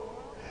won't,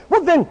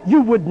 well, then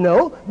you would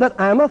know that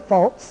I'm a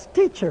false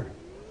teacher.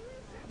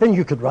 Then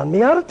you could run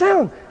me out of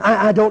town.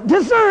 I don't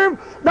deserve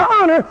the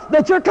honor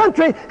that your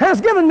country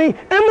has given me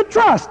and the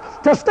trust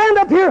to stand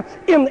up here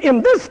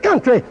in this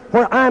country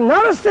where I'm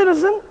not a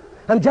citizen.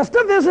 I'm just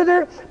a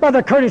visitor by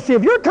the courtesy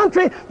of your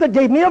country that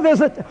gave me a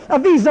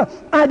visa.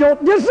 I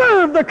don't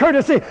deserve the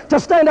courtesy to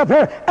stand up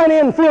here and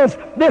influence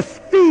this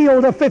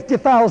field of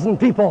 50,000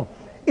 people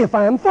if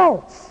I am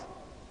false.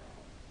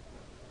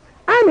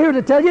 I I'm here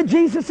to tell you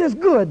Jesus is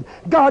good.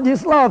 God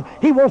is love.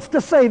 He wants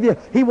to save you.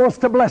 He wants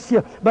to bless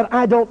you. But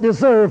I don't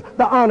deserve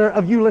the honor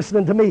of you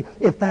listening to me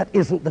if that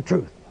isn't the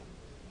truth.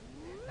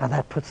 Now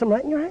that puts them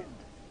right in your hand.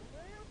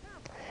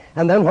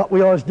 And then what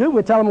we always do,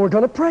 we tell them we're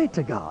going to pray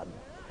to God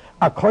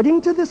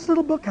according to this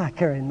little book I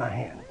carry in my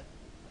hand.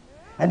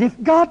 And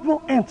if God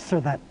will answer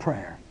that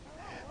prayer,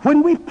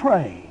 when we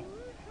pray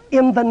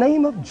in the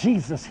name of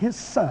Jesus, his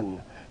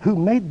Son, who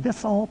made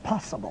this all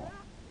possible,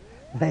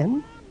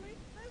 then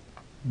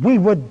we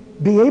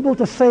would be able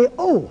to say,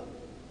 oh,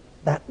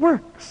 that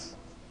works.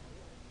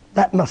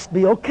 That must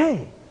be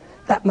okay.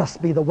 That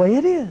must be the way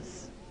it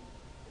is.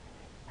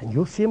 And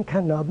you'll see them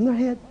kind of nodding their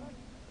head.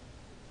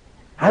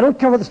 I don't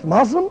care whether it's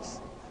Muslims,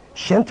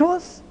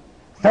 Shintoists,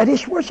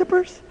 fetish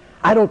worshipers.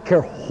 I don't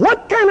care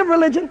what kind of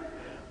religion.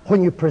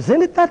 When you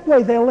present it that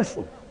way, they'll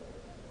listen.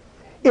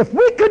 If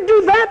we could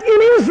do that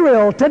in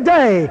Israel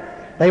today,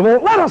 they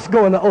won't let us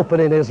go in the open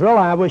in Israel.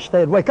 I wish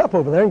they'd wake up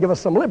over there and give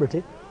us some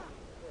liberty.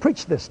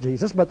 Preach this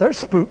Jesus, but they're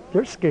spooked.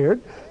 They're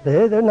scared.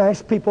 They're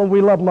nice people. We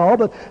love them all,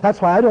 but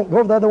that's why I don't go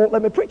over there. They won't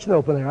let me preach in the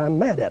open air. I'm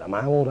mad at them.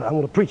 I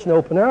want to preach in the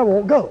open air. I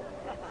won't go.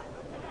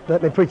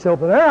 Let me preach in the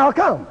open air. I'll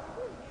come.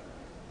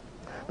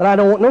 But I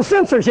don't want no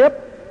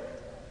censorship.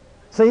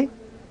 See?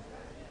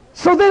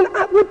 So then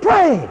we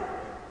pray.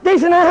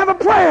 Daisy and I have a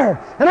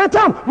prayer, and I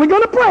tell them, we're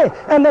going to pray.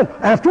 And then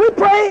after we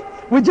pray,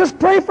 we just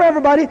pray for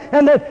everybody.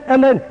 And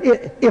then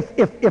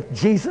if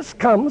Jesus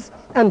comes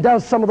and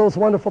does some of those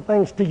wonderful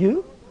things to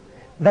you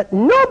that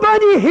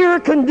nobody here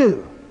can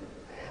do,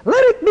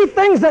 let it be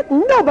things that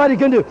nobody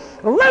can do.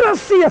 Let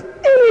us see if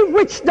any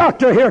witch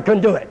doctor here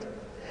can do it.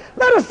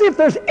 Let us see if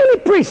there's any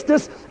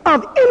priestess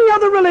of any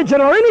other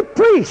religion or any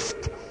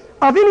priest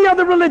of any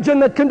other religion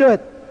that can do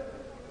it.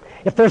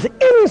 If there's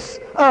any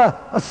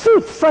a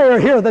soothsayer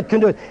here that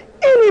can do it,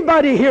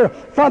 anybody here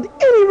from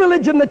any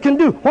religion that can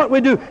do what we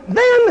do,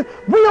 then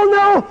we'll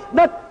know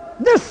that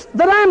this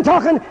that I'm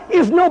talking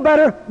is no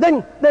better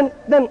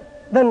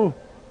than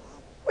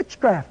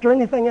witchcraft or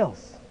anything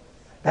else.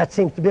 That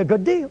seems to be a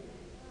good deal.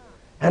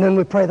 And then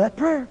we pray that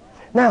prayer.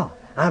 Now,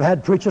 I've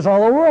had preachers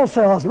all over the world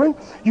say, Osborn,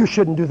 you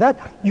shouldn't do that.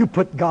 You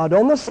put God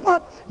on the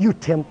spot. You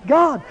tempt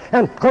God.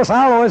 And, of course,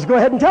 I'll always go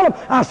ahead and tell them.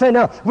 I'll say,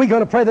 now, we're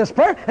going to pray this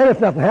prayer, and if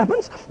nothing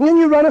happens, then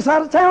you run us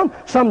out of town.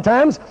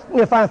 Sometimes,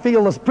 if I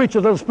feel this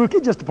preacher's a little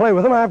spooky, just to play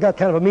with them, I've got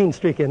kind of a mean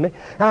streak in me.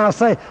 I'll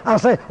say,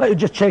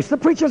 just chase the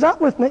preachers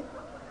out with me.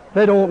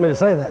 They don't want me to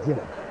say that, you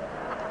know.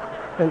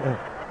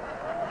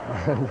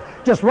 And,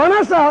 just run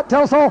us out,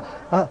 tell us all,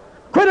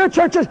 quit our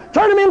churches,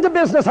 turn them into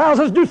business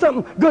houses, do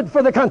something good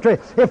for the country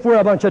if we're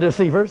a bunch of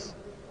deceivers.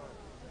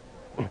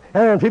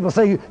 And people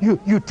say,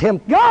 you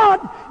tempt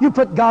God. You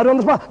put God on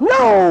the spot.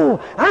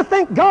 No! I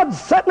think God's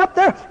sitting up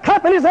there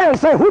clapping his hands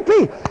saying,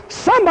 whoopee,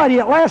 somebody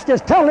at last is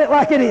telling it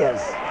like it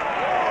is.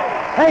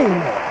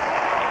 Amen.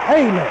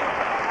 Amen.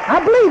 I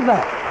believe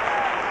that.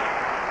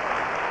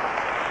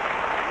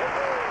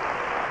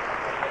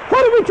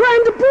 What are we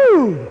trying to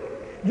prove?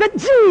 That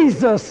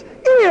Jesus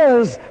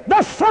is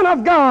the Son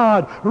of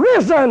God,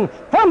 risen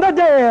from the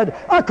dead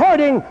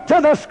according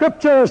to the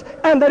Scriptures,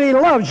 and that he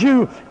loves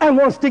you and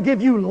wants to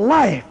give you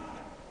life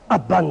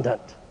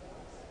abundant.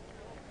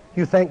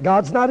 You think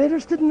God's not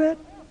interested in that?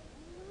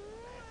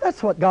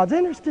 That's what God's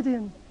interested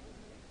in.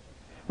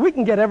 We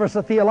can get ever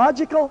so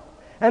theological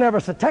and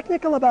ever so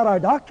technical about our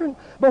doctrine,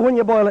 but when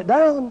you boil it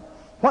down,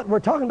 what we're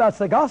talking about is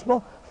the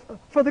gospel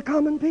for the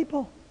common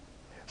people,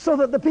 so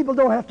that the people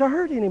don't have to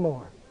hurt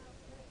anymore.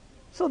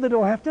 So they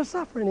don't have to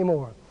suffer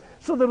anymore.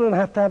 So they don't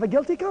have to have a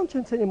guilty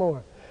conscience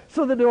anymore.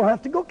 So they don't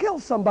have to go kill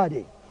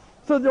somebody.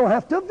 So they don't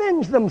have to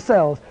avenge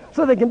themselves.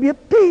 So they can be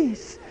at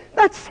peace.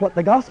 That's what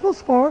the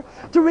gospel's for,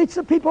 to reach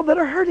the people that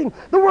are hurting.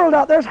 The world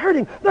out there is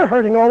hurting. They're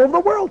hurting all over the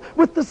world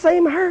with the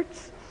same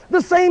hurts, the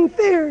same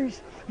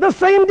fears, the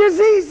same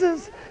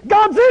diseases.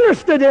 God's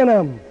interested in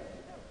them.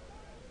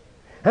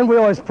 And we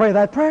always pray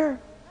that prayer.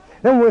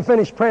 Then when we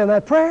finish praying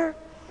that prayer,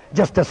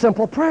 just a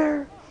simple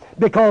prayer,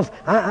 because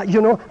I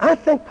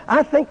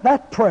think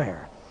that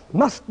prayer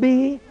must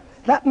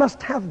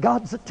have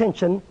God's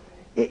attention.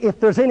 If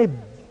there's any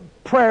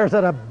prayers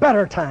at a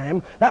better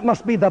time, that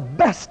must be the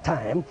best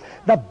time,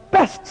 the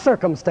best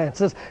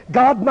circumstances.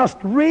 God must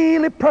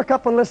really perk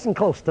up and listen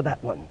close to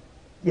that one.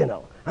 You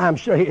know, I'm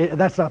sure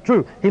that's not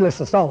true. He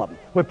listens to all of them.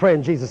 We pray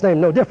in Jesus' name,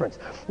 no difference.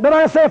 But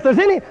I say if there's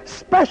any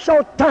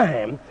special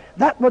time,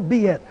 that would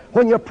be it,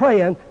 when you're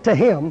praying to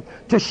him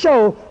to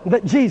show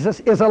that Jesus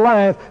is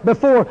alive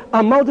before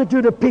a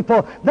multitude of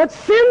people that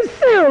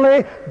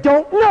sincerely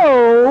don't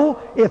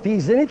know if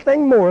he's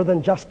anything more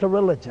than just a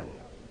religion.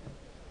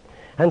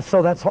 And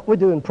so that's what we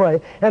do and pray.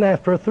 And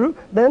after through,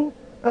 then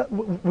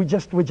we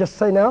just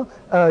say now,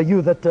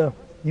 you that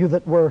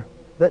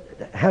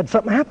had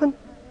something happen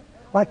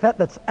like that,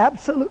 that's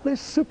absolutely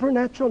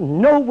supernatural.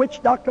 No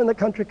witch doctor in the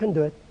country can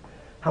do it.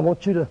 I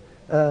want you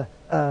to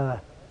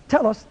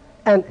tell us.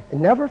 And it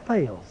never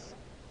fails.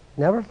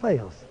 Never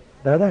fails.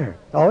 They're there.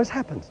 It always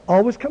happens.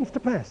 Always comes to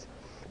pass.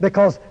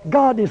 Because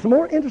God is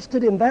more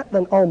interested in that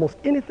than almost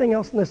anything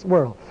else in this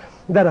world.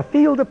 that a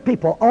field of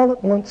people all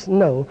at once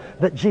know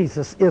that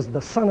Jesus is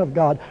the Son of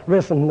God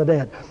risen from the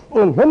dead.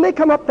 And when they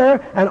come up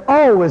there, and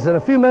always in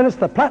a few minutes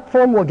the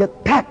platform will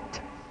get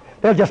packed.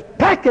 They'll just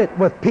pack it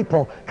with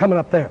people coming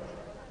up there.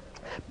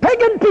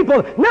 Pagan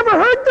people never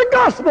heard the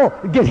gospel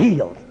get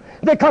healed.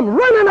 They come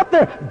running up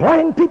there,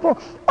 blind people,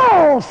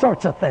 all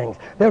sorts of things.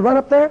 They run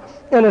up there,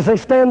 and as they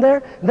stand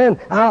there, then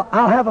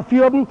I'll have a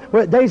few of them.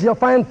 Daisy will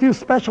find a few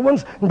special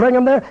ones and bring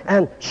them there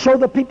and show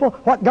the people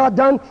what God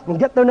done and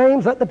get their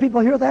names, let the people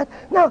hear that.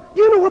 Now,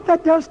 do you know what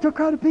that does to a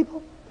crowd of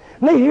people?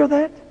 And they hear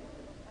that.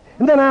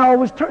 And then I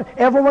always turn,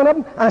 every one of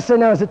them, I say,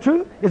 now, is it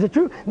true? Is it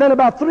true? Then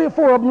about 3 or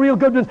 4 of them, real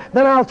good ones,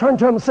 then I'll turn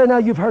to them and say, now,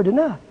 you've heard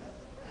enough.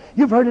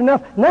 You've heard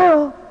enough.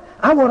 Now,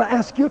 I want to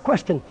ask you a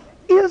question.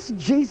 Is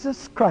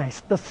Jesus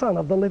Christ the Son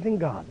of the living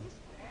God?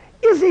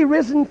 Is he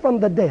risen from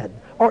the dead,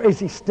 or is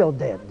he still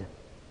dead?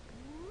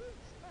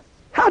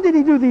 How did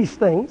he do these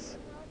things?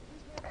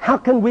 How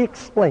can we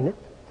explain it?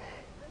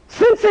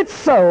 Since it's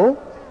so,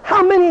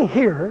 how many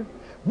here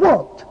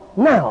want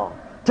now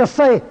to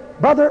say,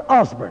 Brother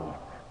Osborn,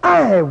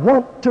 I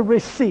want to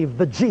receive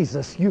the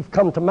Jesus you've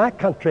come to my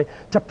country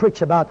to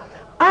preach about.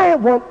 I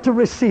want to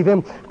receive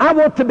him. I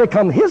want to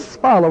become his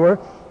follower,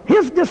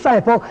 his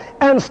disciple,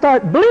 and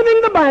start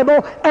believing the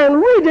Bible and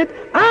read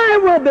it. I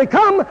will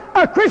become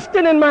a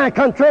Christian in my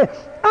country.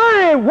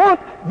 I want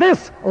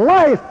this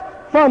life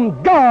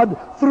from God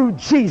through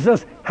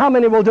Jesus. How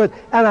many will do it?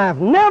 And I've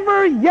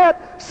never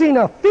yet seen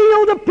a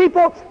field of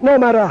people, no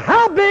matter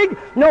how big,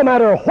 no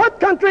matter what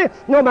country,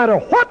 no matter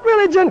what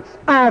religion,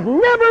 I've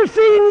never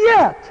seen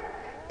yet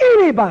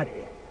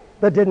anybody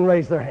that didn't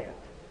raise their hand.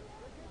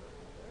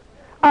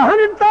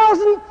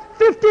 100,000,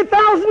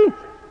 50,000.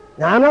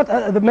 Now,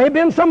 there may have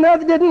been some there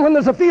that didn't. When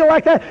there's a field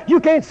like that, you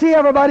can't see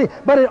everybody,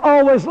 but it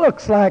always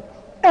looks like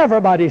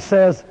everybody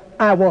says,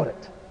 I want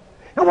it.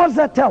 Now, what does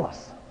that tell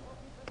us?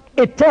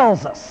 It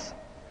tells us.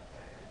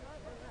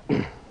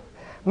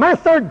 My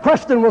third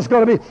question was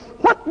going to be,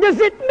 what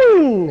does it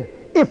mean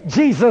if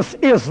Jesus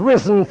is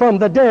risen from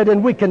the dead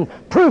and we can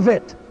prove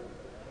it?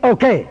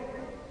 Okay.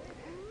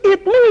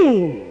 It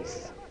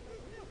means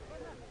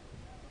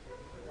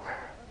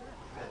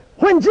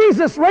when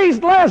Jesus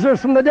raised Lazarus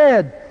from the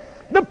dead,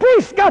 the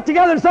priests got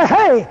together and said,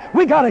 hey,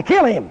 we got to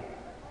kill him.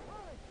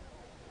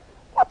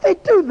 What they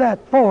do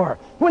that for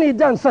when he'd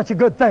done such a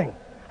good thing?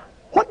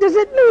 What does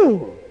it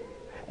mean?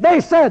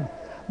 They said,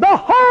 the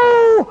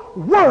whole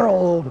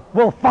world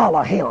will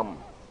follow him.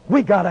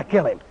 We got to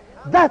kill him.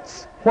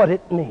 That's what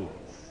it means.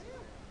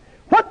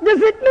 What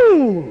does it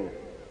mean?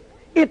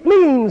 It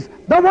means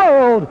the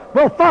world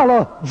will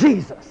follow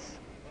Jesus.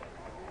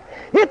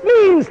 It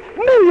means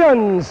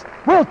millions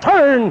will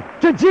turn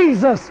to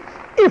Jesus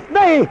if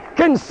they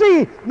can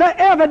see the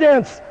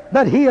evidence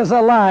that he is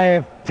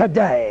alive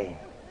today.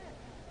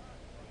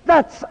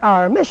 That's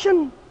our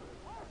mission,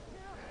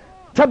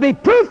 to be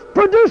proof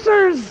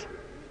producers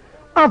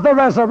of the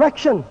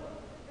resurrection.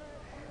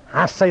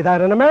 I say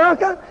that in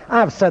America.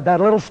 I've said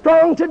that a little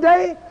strong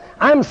today.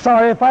 I'm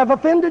sorry if I've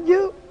offended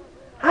you.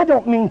 I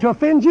don't mean to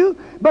offend you,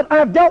 but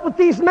I've dealt with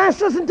these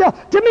masses and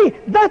to me,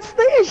 that's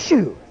the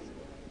issue.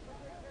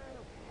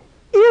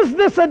 Is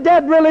this a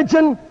dead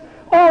religion?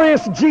 Or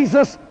is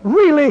Jesus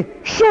really,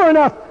 sure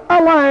enough,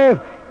 alive?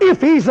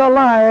 If he's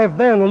alive,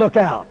 then look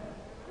out.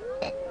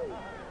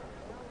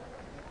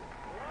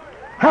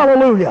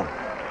 Hallelujah.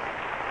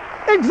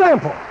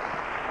 Example.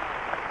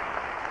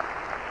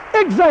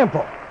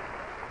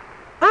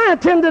 I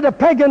attended a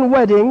pagan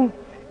wedding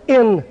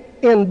in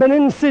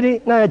Benin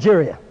City,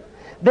 Nigeria.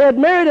 They had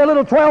married a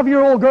little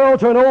 12-year-old girl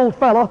to an old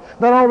fellow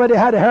that already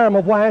had a harem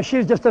of wives.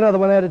 She's just another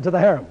one added to the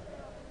harem.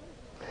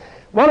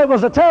 Well, it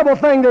was a terrible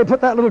thing they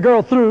put that little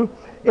girl through.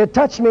 It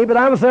touched me, but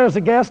I was there as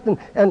a guest,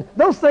 and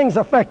those things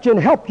affect you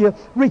and help you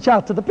reach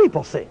out to the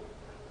people, see.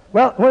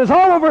 Well, when it's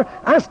all over,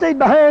 I stayed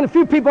behind. A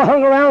few people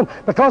hung around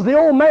because the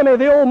old mammy,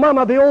 the old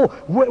mama, the old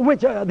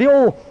witch, the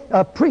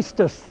old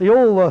priestess, the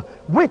old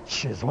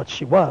witch is what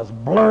she was.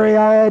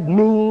 Blurry-eyed,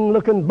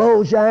 mean-looking,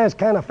 bulgy eyes,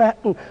 kind of fat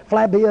and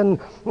flabby and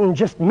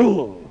just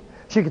mean.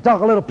 She could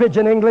talk a little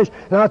pidgin English,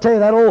 and I'll tell you,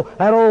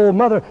 that old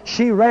mother,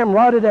 she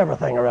ramrodded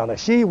everything around her.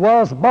 She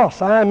was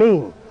boss, I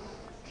mean.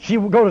 She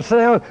would go to sit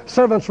down,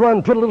 servants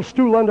run, put a little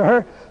stool under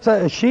her.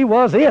 So she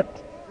was it.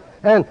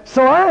 And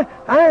so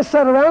I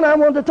sat around, I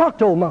wanted to talk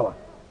to old Mama.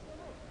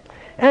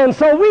 And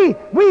so we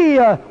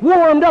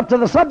warmed up to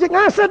the subject,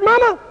 and I said,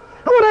 Mama,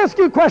 I want to ask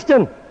you a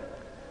question.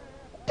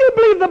 Do you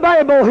believe the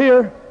Bible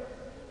here?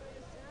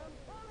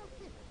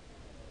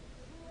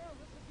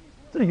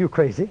 Are you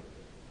crazy?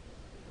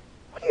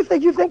 What do you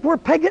think? You think we're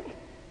pagan?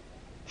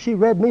 She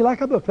read me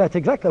like a book. That's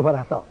exactly what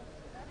I thought.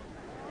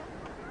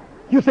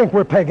 You think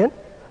we're pagan?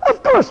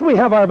 Of course we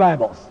have our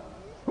Bibles.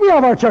 We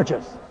have our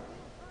churches.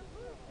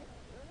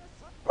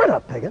 We're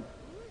not pagan.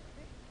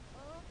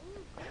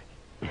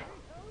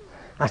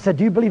 I said,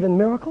 do you believe in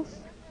miracles?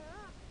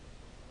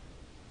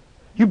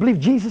 You believe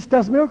Jesus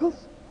does miracles?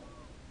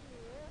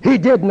 He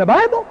did in the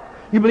Bible.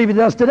 You believe he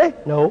does today?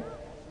 No.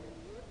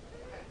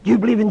 Do you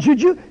believe in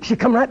juju? She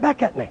come right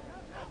back at me.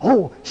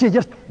 Oh, she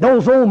just,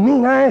 those old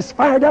mean eyes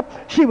fired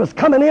up. She was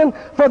coming in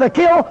for the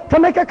kill to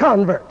make a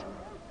convert.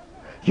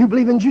 You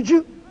believe in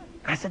juju?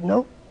 I said,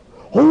 no.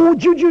 Oh,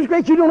 juju's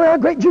great. You don't know how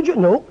great juju?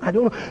 No, I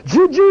don't know.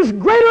 Juju's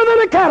greater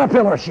than a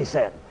caterpillar, she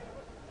said.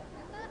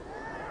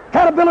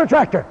 Caterpillar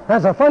tractor.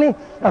 That's a funny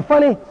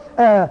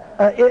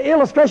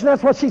illustration.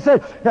 That's what she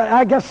said.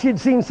 I guess she'd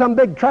seen some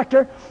big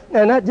tractor,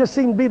 and that just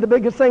seemed to be the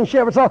biggest thing she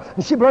ever saw.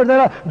 And she blurted that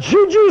out.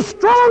 Juju's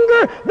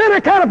stronger than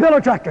a caterpillar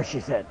tractor, she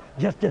said.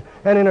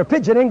 And in her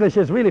pidgin English,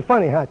 it's really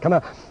funny how it come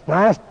out. And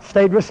I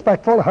stayed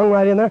respectful and hung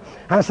right in there.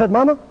 I said,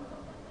 Mama?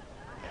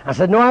 I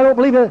said, no, I don't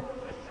believe in it.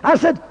 I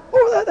said,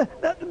 oh,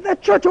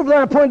 that church over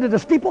there, I pointed to the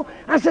steeple.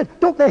 I said,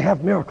 don't they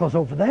have miracles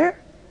over there?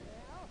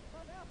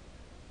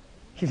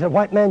 She said,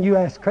 white man, you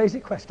ask crazy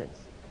questions.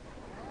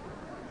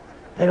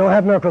 They don't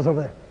have miracles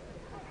over there.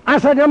 I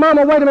said, now,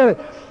 Mama, wait a minute.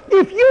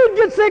 If you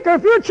get sick or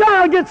if your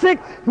child gets sick,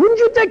 wouldn't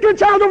you take your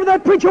child over to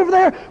that preacher over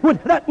there?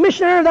 Would that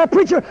missionary, that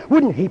preacher,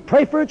 wouldn't he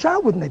pray for a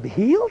child? Wouldn't they be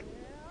healed?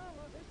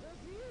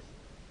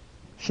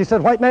 She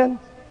said, white man.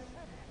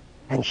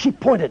 And she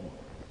pointed,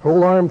 her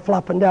old arm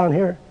flopping down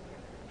here.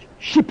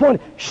 She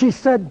pointed. She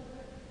said,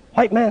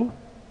 white man,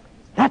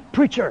 that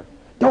preacher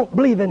don't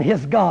believe in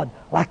his God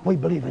like we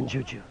believe in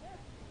juju.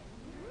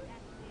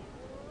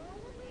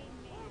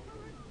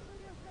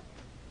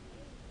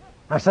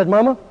 I said,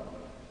 Mama,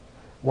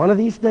 one of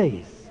these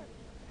days,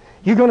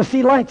 you're going to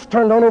see lights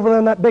turned on over there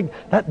in that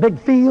big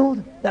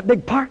field, that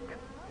big park.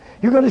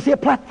 You're going to see a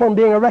platform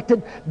being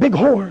erected, big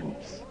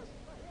horns,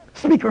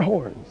 speaker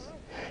horns.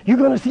 You're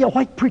going to see a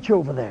white preacher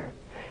over there,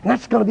 and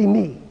that's going to be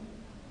me.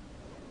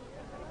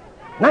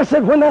 And I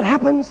said, when that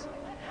happens,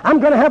 I'm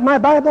going to have my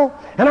Bible,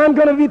 and I'm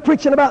going to be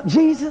preaching about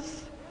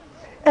Jesus.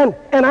 And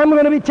I'm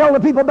going to be telling the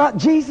people about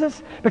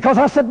Jesus, because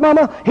I said,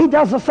 Mama, he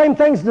does the same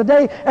things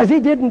today as he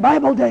did in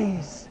Bible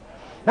days.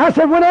 And I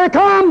said, when I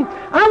come,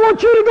 I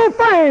want you to go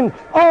find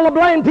all the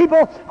blind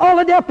people, all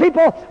the deaf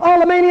people, all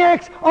the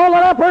maniacs, all the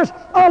lepers,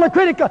 all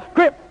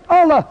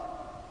the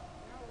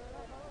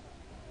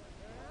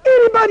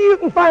anybody you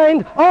can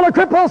find, all the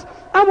cripples.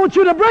 I want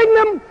you to bring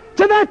them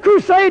to that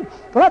crusade.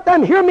 Let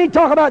them hear me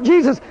talk about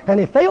Jesus. And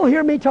if they'll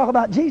hear me talk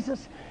about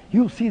Jesus,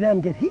 you'll see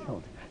them get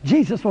healed.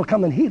 Jesus will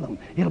come and heal them.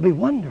 It'll be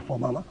wonderful,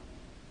 Mama.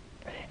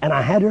 And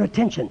I had her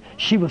attention.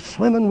 She was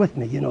swimming with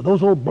me. You know,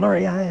 those old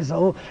blurry eyes.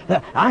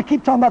 I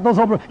keep talking about those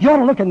old blurry. You ought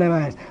to look in them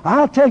eyes.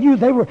 I'll tell you,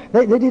 they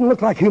didn't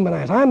look like human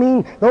eyes. I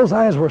mean, those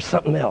eyes were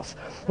something else.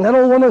 And that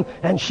old woman,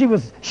 and she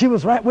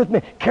was right with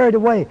me, carried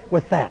away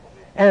with that.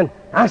 And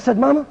I said,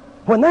 Mama,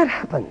 when that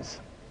happens,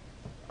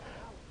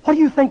 what do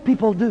you think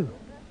people do?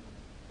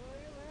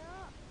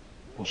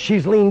 And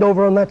she's leaned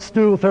over on that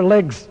stool with her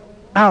legs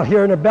out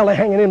here and her belly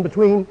hanging in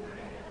between.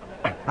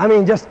 I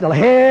mean, just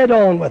head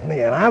on with me.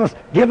 And I was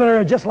giving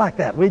her just like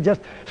that. We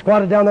just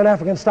squatted down that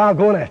African style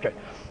going after it.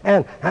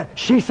 And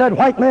she said,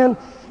 white man,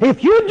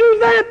 if you do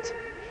that,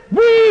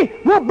 we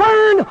will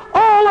burn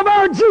all of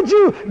our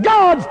juju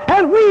gods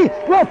and we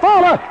will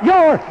follow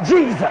your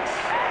Jesus.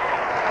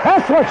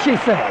 That's what she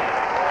said.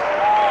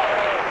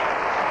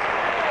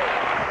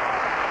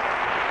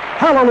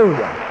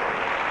 Hallelujah.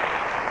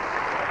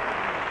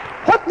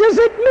 What does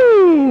it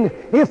mean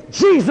if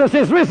Jesus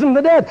is risen from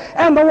the dead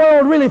and the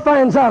world really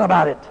finds out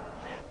about it?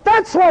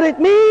 That's what it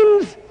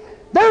means.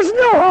 There's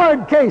no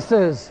hard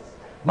cases.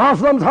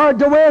 Muslims hard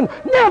to win?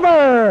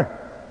 Never!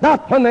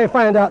 Not when they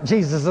find out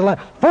Jesus is alive.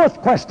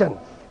 Fourth question.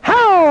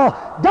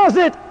 How does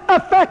it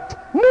affect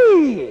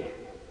me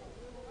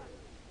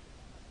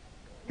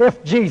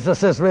if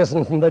Jesus is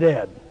risen from the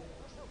dead?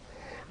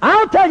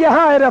 I'll tell you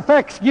how it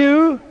affects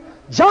you.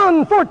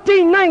 John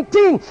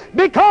 14:19,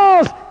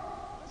 because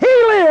he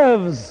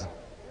lives,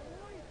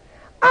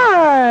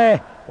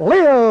 I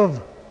live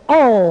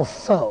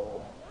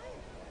also.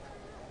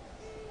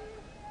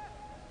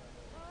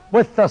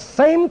 With the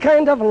same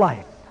kind of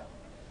life.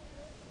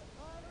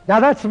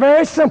 Now that's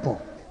very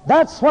simple.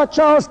 That's what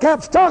Charles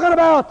Capp's talking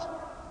about.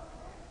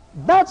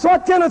 That's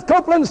what Kenneth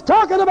Copeland's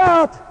talking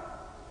about.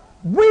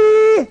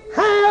 We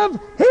have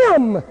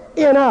him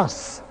in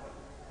us.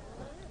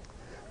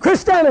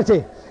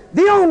 Christianity,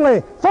 the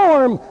only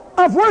form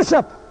of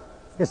worship.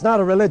 It's not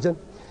a religion.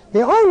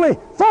 The only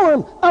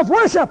form of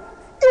worship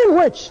in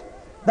which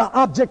the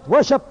object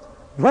worshiped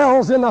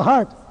dwells in the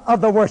heart of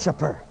the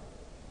worshiper.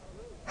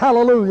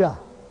 Hallelujah.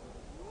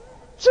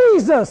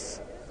 Jesus,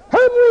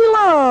 whom we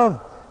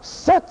love,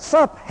 sets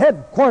up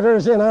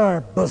headquarters in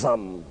our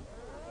bosom.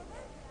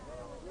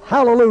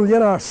 Hallelujah,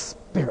 in our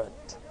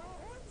spirit.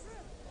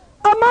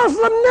 A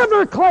Muslim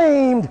never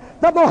claimed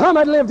that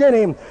Muhammad lived in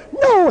him.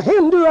 No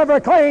Hindu ever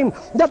claimed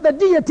that the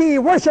deity he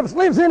worships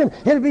lives in him.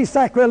 It'd be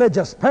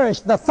sacrilegious.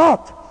 Perish the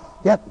thought.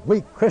 Yet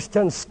we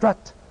Christians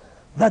strut.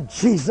 The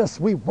Jesus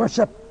we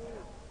worship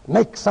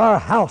makes our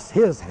house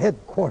his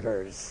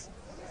headquarters.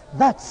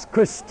 That's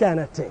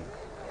Christianity.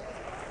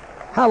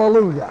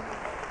 Hallelujah.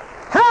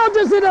 How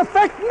does it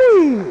affect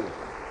me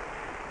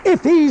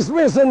if he's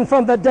risen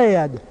from the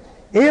dead?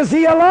 Is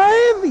he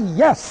alive?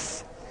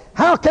 Yes.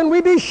 How can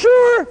we be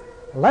sure?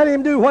 Let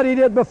him do what he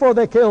did before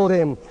they killed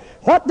him.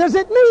 What does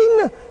it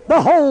mean?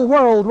 The whole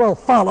world will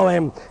follow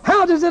him.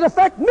 How does it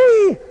affect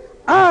me?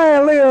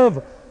 I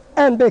live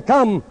and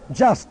become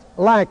just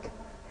like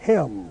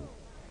him.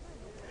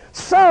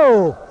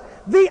 So,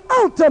 the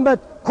ultimate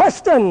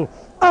question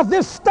of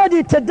this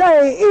study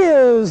today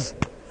is,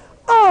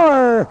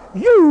 are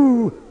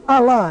you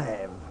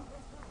alive?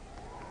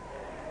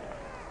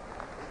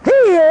 He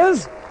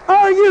is.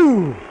 Are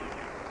you?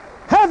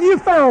 Have you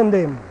found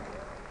him?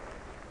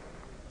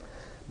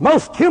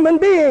 Most human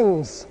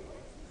beings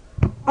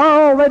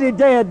are already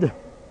dead.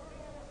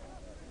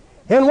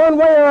 In one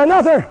way or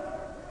another,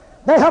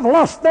 they have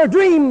lost their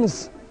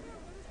dreams,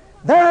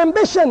 their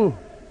ambition,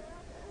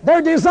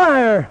 their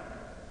desire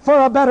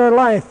for a better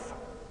life.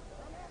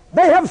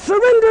 They have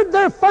surrendered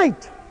their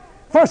fate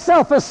for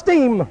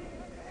self-esteem.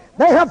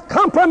 They have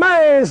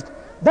compromised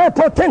their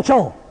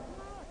potential.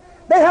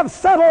 They have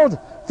settled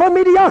for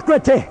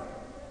mediocrity.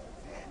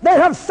 They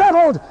have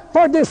settled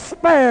for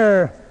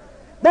despair.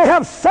 They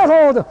have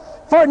settled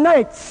for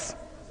nights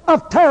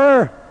of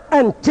terror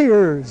and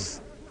tears.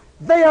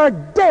 They are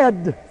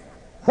dead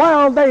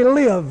while they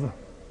live.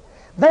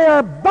 They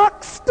are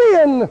boxed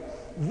in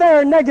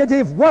their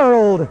negative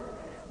world.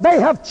 They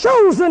have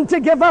chosen to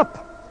give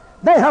up.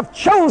 They have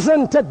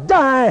chosen to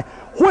die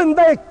when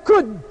they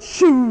could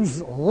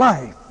choose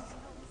life.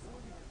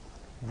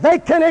 They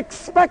can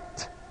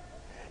expect,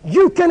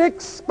 you can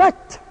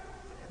expect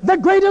the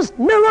greatest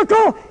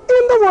miracle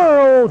in the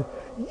world.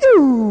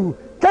 You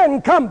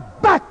can come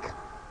back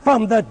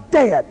from the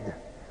dead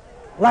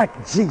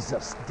like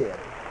Jesus did.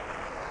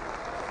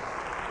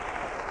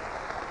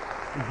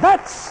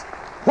 That's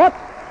what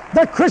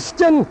the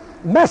Christian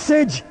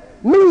message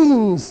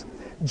means.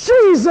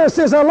 Jesus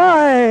is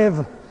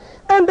alive,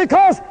 and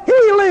because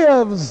he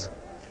lives,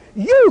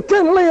 you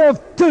can live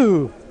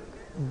too.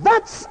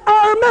 That's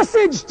our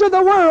message to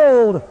the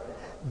world.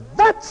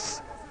 That's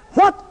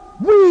what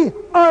we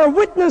are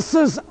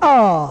witnesses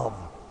of.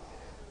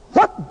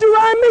 What do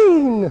I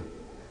mean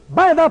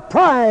by the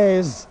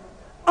prize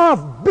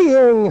of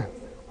being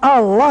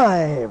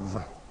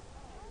alive?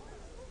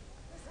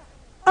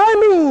 I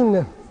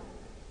mean,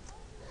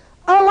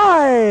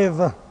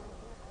 alive.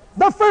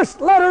 The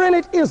first letter in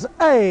it is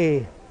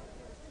A.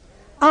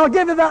 I'll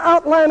give you the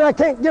outline. I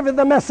can't give you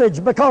the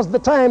message because the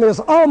time is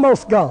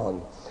almost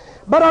gone.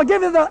 But I'll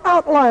give you the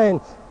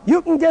outline.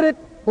 You can get it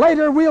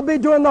later. We'll be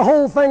doing the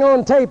whole thing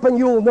on tape and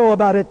you'll know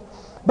about it.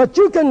 But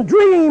you can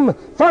dream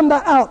from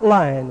the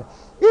outline.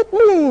 It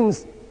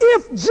means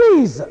if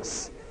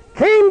Jesus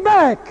came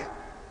back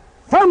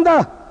from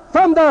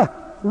the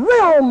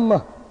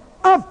realm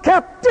of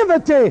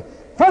captivity,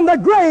 from the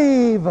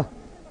grave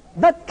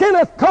that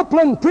Kenneth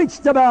Copeland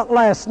preached about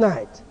last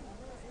night,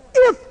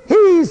 if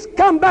he's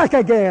come back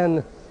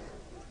again,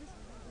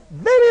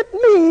 then it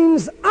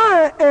means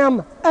I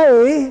am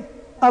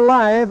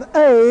alive,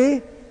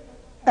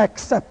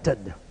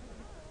 accepted.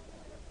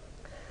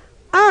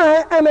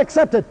 I am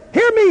accepted.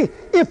 Hear me,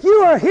 if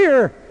you are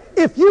here,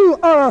 if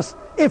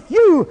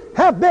you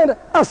have been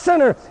a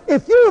sinner,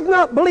 if you have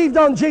not believed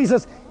on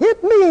Jesus,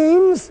 it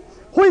means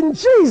when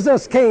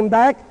Jesus came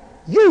back,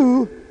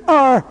 you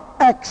are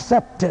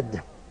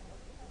accepted.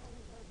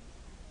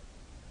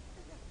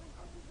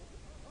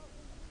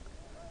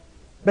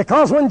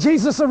 Because when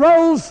Jesus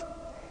arose,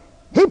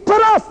 he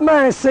put off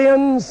my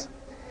sins.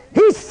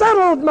 He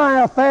settled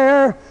my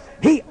affair.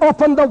 He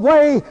opened the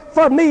way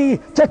for me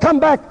to come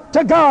back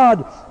to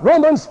God.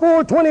 Romans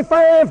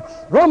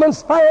 4:25,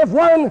 Romans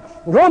 5:1,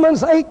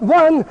 Romans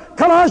 8:1,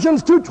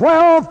 Colossians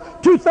 2:12,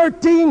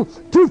 2:13,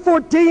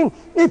 2:14,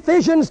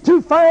 Ephesians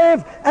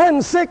 2:5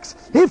 and 6,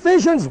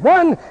 Ephesians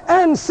 1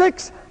 and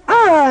 6.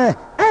 I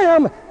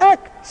am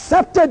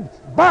accepted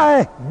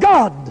by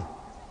God.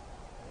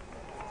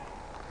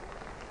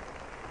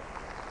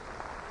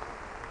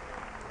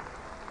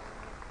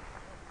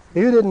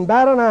 You didn't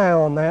bat an eye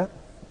on that.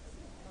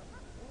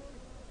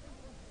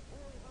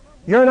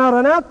 You're not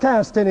an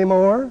outcast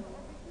anymore.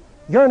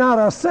 You're not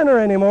a sinner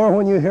anymore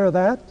when you hear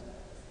that.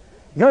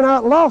 You're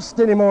not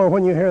lost anymore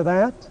when you hear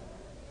that.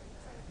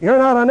 You're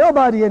not a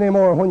nobody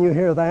anymore when you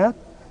hear that.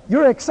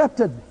 You're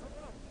accepted.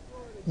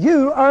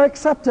 You are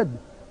accepted.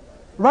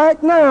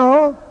 Right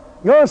now,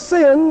 your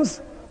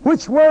sins,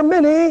 which were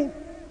many,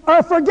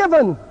 are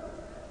forgiven.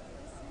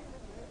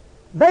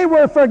 They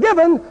were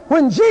forgiven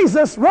when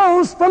Jesus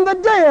rose from the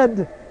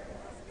dead.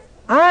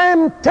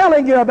 I'm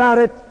telling you about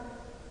it.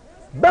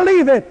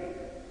 Believe it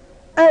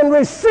and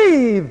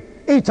receive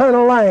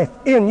eternal life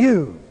in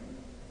you.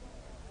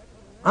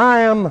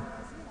 I am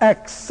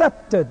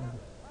accepted.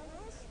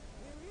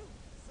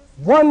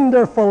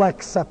 Wonderful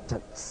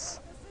acceptance.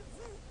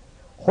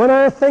 When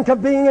I think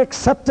of being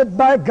accepted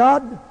by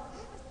God,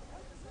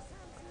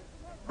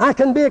 I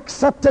can be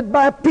accepted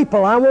by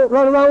people. I won't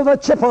run around with a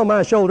chip on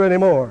my shoulder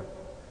anymore.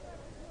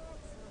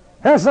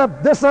 This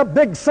is a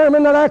big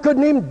sermon that I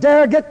couldn't even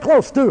dare get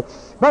close to.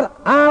 But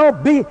I'll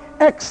be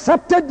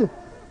accepted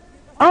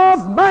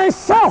of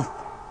myself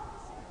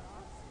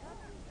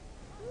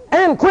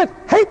and quit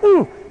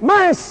hating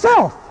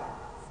myself.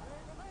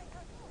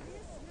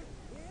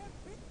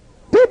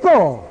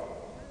 People,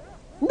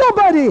 nobody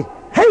somebody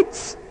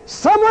hates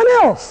someone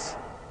else,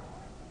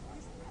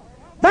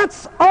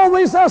 that's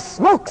always a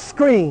smoke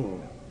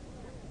screen.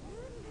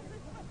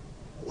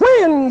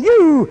 When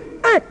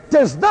you act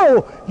as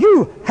though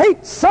you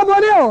hate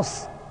someone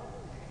else,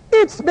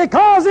 it's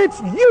because it's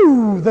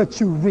you that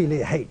you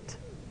really hate.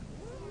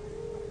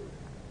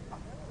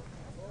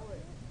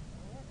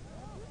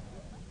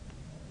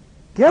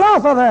 Get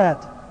off of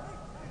that.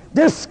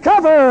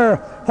 Discover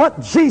what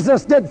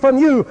Jesus did from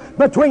you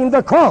between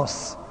the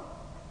cross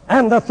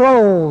and the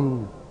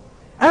throne.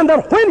 And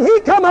that when he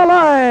come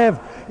alive,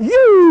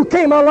 you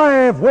came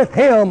alive with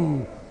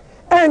him.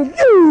 And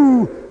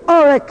you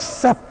are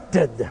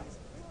accepted.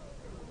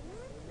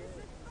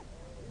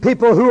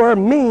 People who are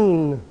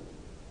mean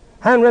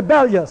and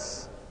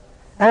rebellious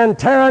and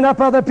tearing up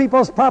other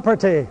people's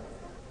property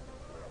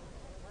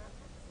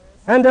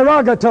and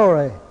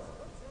derogatory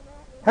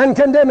and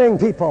condemning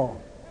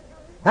people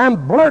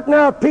and blurting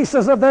out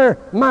pieces of their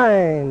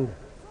mind,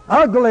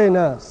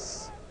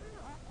 ugliness,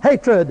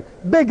 hatred,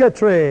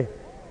 bigotry,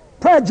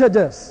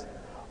 prejudice,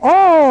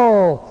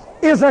 all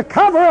is a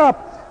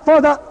cover-up for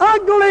the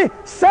ugly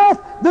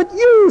self that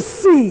you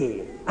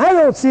see. I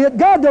don't see it,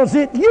 God don't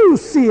see it, you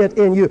see it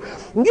in you.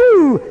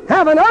 You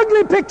have an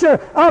ugly picture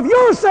of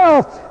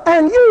yourself,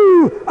 and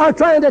you are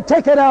trying to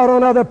take it out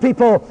on other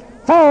people.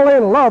 Fall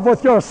in love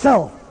with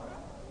yourself,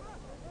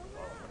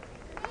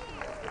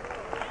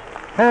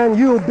 and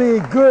you'll be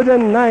good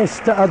and nice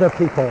to other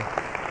people.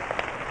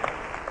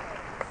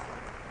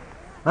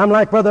 I'm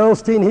like Brother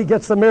Osteen. He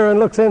gets the mirror and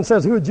looks in and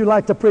says, "Who'd you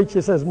like to preach?"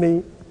 He says,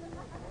 "Me."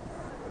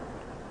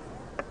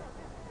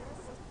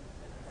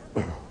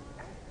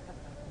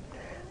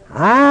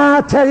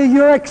 I tell you,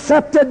 you're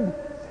accepted.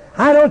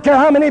 I don't care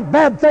how many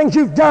bad things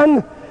you've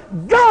done.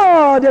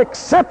 God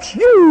accepts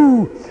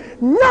you,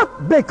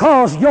 not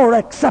because you're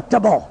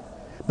acceptable,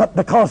 but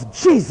because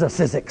Jesus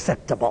is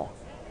acceptable.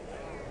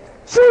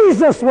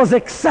 Jesus was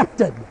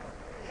accepted.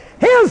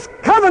 His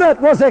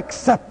covenant was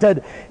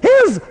accepted.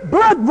 His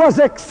blood was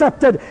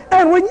accepted.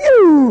 And when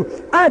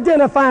you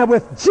identify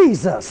with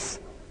Jesus,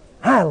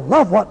 I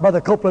love what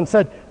Brother Copeland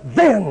said,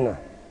 then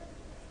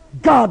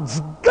God's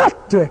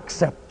got to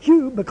accept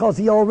you because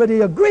he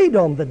already agreed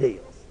on the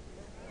deal.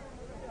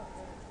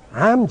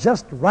 I'm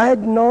just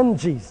riding on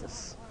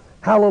Jesus.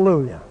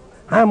 Hallelujah.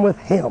 I'm with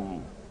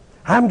him.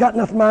 I haven't got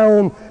nothing of my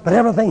own, but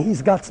everything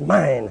he's got's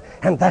mine,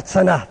 and that's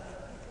enough.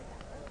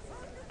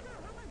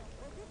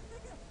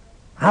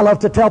 I love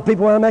to tell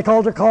people when I make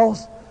altar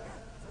calls,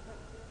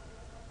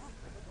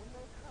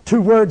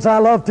 two words I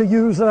love to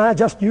use, and I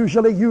just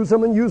usually use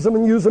them and use them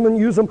and use them and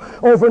use them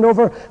over and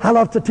over. I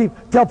love to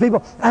tell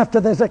people after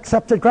they've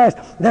accepted Christ,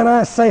 then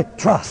I say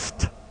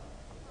trust.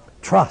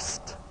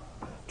 Trust.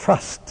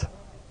 Trust.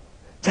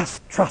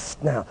 Just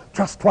trust now.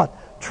 Trust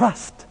what?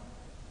 Trust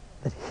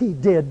that he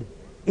did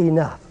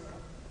enough.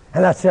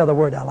 And that's the other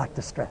word I like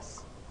to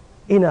stress.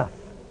 Enough.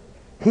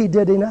 He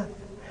did enough.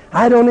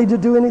 I don't need to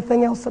do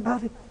anything else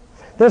about it.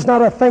 There's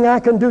not a thing I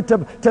can do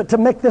to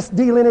make this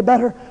deal any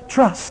better.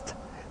 Trust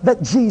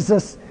that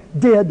Jesus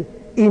did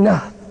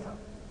enough.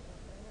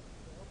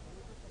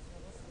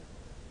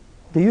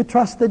 Do you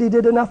trust that he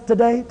did enough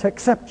today to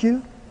accept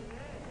you?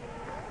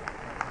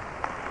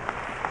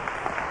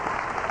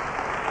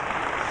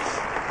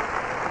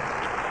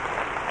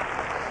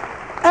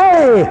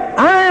 A,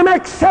 I am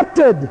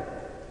accepted,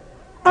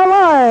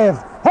 alive.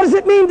 What does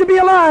it mean to be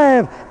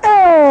alive?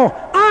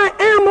 L, I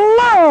am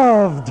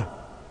loved.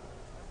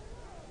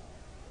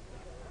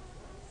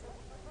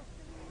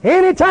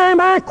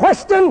 Anytime I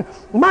question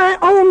my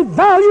own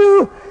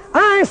value,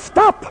 I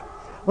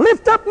stop,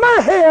 lift up my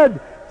head,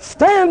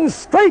 stand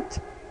straight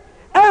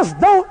as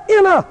though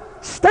in a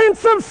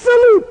stance of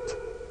salute,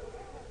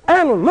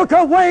 and look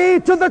away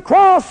to the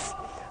cross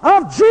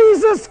of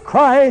Jesus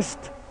Christ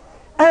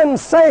and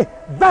say,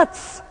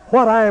 that's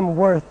what I'm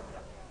worth.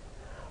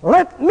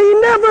 Let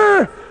me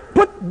never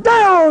put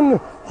down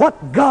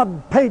what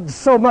God paid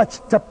so much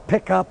to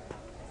pick up.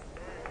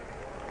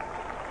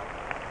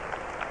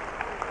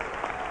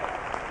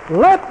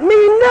 Let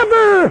me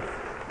never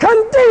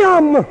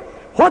condemn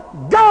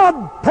what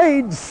God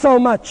paid so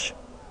much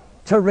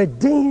to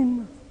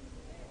redeem.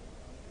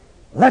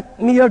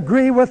 Let me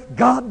agree with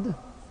God.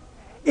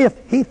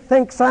 If he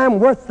thinks I'm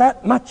worth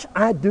that much,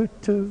 I do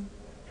too.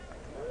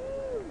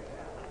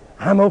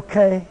 I'm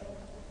okay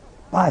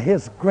by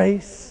his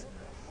grace.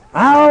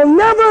 I'll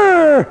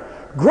never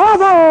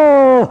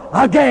grovel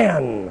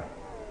again.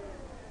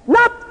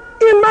 Not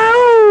in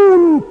my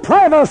own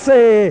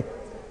privacy,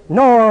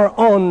 nor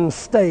on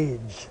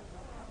stage.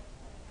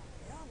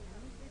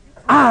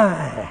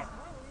 I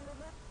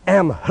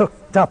am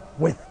hooked up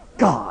with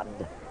God.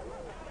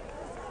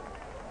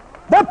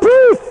 The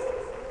proof,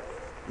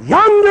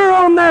 yonder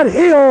on that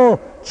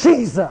hill,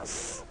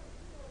 Jesus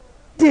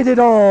did it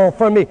all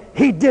for me.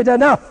 He did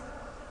enough.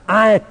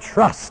 I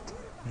trust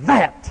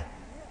that.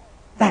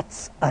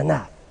 That's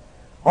enough.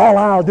 All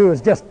I'll do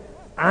is just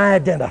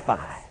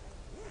identify.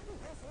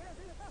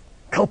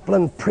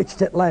 Copeland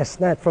preached it last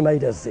night from A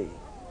to Z.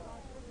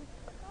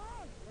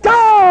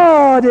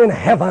 God in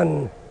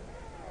heaven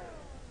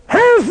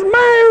has is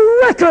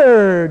my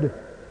record.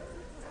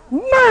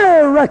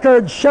 My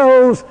record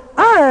shows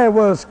I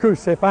was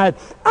crucified,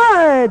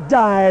 I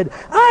died,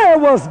 I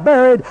was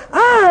buried,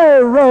 I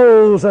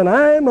rose, and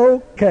I'm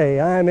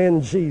okay. I'm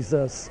in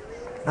Jesus.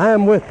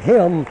 I'm with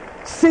Him,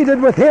 seated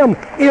with Him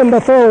in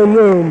the throne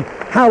room.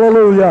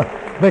 Hallelujah,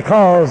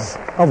 because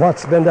of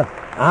what's been done.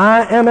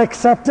 I am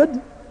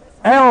accepted.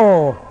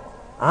 L,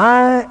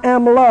 I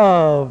am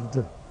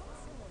loved.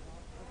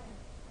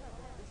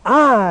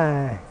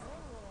 I,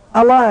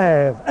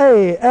 alive.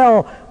 A,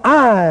 L,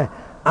 I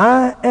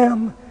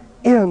am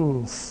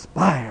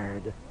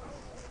inspired.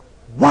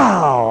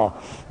 Wow!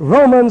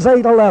 Romans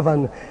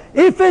 8:11,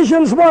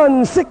 Ephesians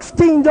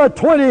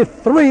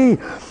 1:16-23.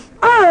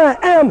 I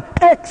am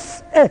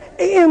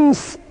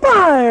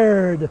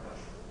inspired.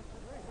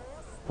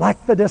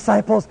 Like the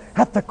disciples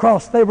at the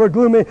cross, they were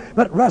gloomy,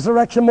 but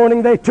resurrection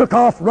morning they took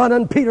off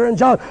running, Peter and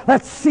John.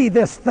 Let's see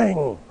this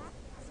thing.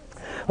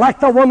 Like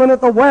the woman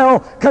at the well,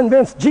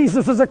 convinced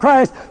Jesus is the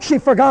Christ, she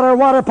forgot her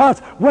water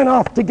pots, went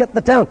off to get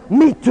the town.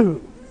 Me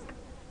too.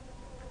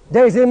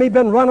 Daisy and me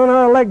been running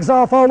our legs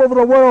off all over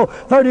the world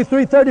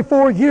 33,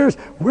 34 years.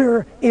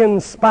 We're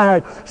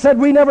inspired. Said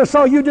we never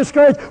saw you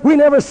discouraged. We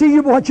never see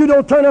you what you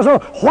don't turn us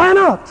on. Why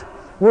not?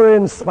 We're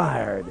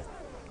inspired.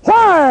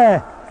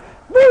 Why?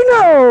 We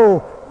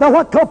know that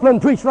what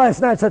Copeland preached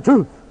last night's the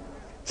truth.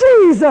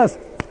 Jesus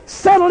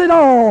settled it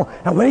all.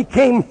 And when He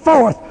came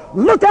forth,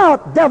 look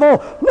out,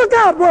 devil. Look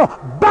out. Well,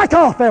 back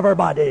off,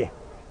 everybody.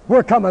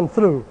 We're coming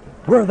through.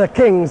 We're the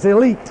King's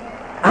elite.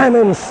 I'm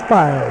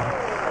inspired.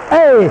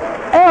 A,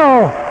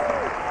 L,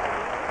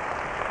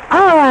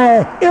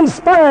 I,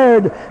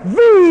 inspired.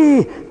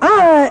 V,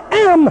 I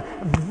am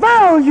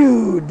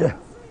valued.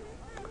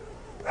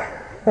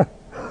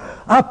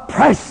 A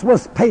price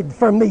was paid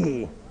for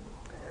me.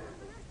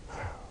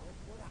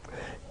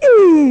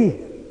 E,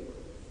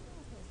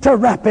 to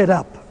wrap it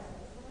up.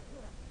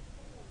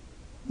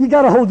 You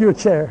got to hold your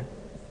chair.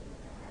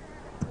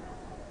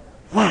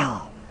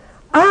 Wow.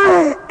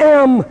 I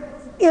am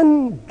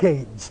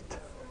engaged.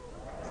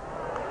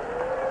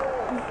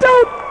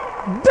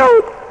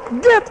 Don't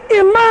get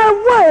in my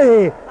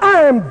way.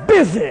 I'm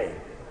busy.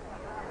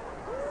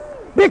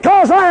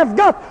 Because I've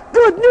got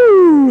good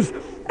news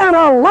and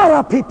a lot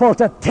of people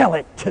to tell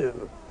it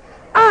to.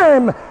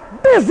 I'm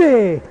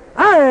busy.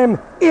 I'm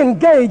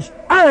engaged.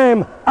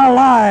 I'm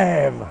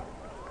alive.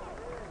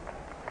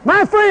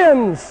 My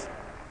friends,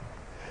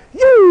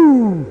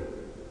 you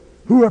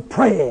who are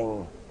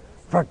praying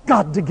for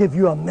God to give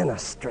you a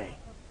ministry,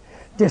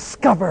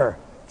 discover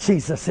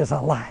Jesus is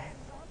alive.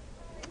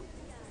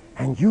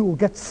 And you'll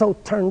get so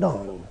turned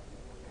on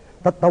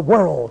that the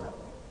world,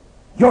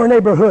 your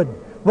neighborhood,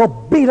 will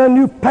beat a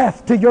new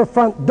path to your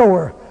front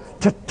door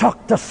to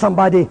talk to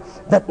somebody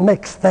that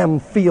makes them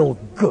feel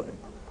good.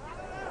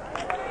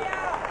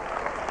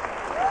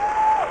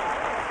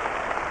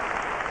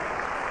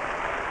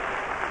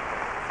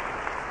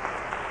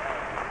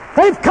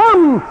 They've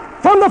come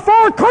from the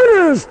four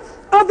corners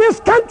of this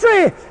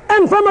country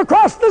and from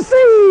across the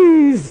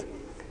seas,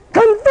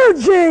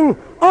 converging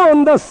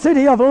on the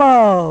city of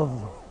love,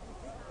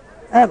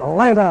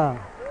 Atlanta,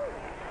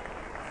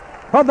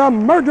 where the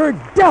murdered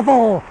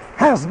devil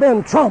has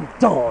been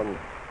tromped on.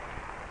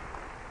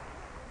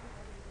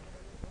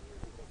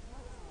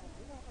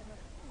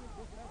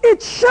 It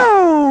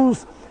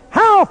shows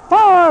how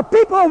far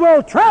people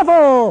will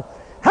travel,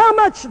 how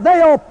much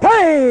they'll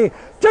pay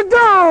to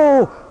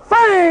go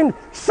find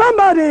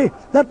somebody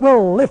that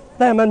will lift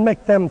them and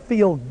make them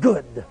feel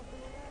good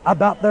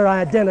about their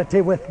identity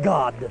with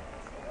God.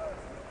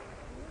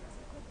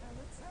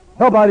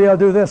 Nobody will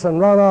do this and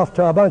run off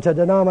to a bunch of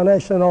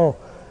denominational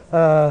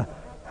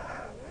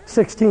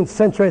 16th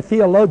century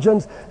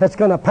theologians that's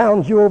going to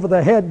pound you over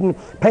the head and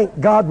paint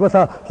God with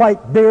a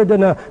white beard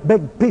and a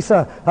big piece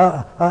of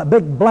a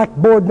big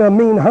blackboard and a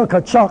mean hunk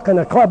of chalk and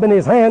a club in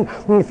his hand.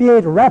 And if he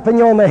ain't rapping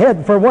you on the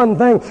head for one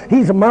thing,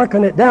 he's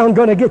marking it down,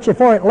 going to get you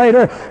for it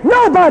later.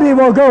 Nobody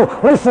will go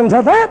listen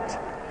to that.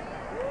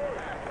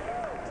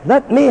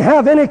 Let me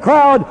have any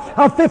crowd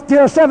of 50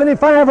 or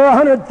 75 or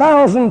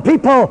 100,000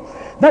 people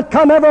that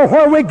come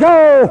everywhere we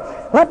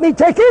go. Let me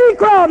take any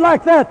crowd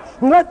like that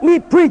and let me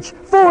preach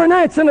 4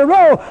 nights in a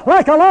row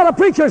like a lot of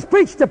preachers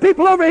preach to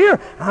people over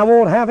here. I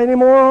won't have any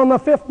more on the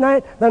 5th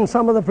night than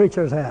some of the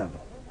preachers have.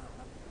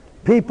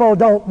 People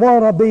don't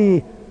want to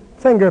be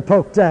finger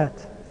poked at.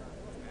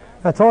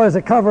 That's always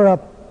a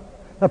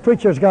cover-up. The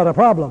preacher's got a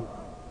problem.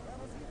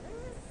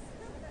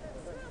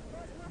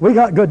 We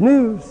got good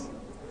news.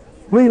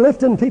 We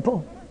lifting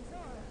people.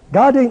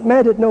 God ain't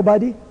mad at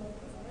nobody.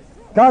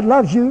 God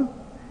loves you.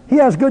 He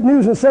has good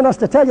news and sent us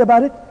to tell you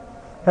about it.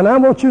 And I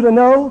want you to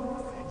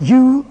know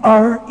you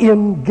are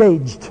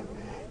engaged.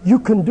 You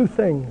can do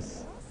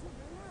things.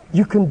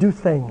 You can do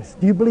things.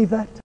 Do you believe that?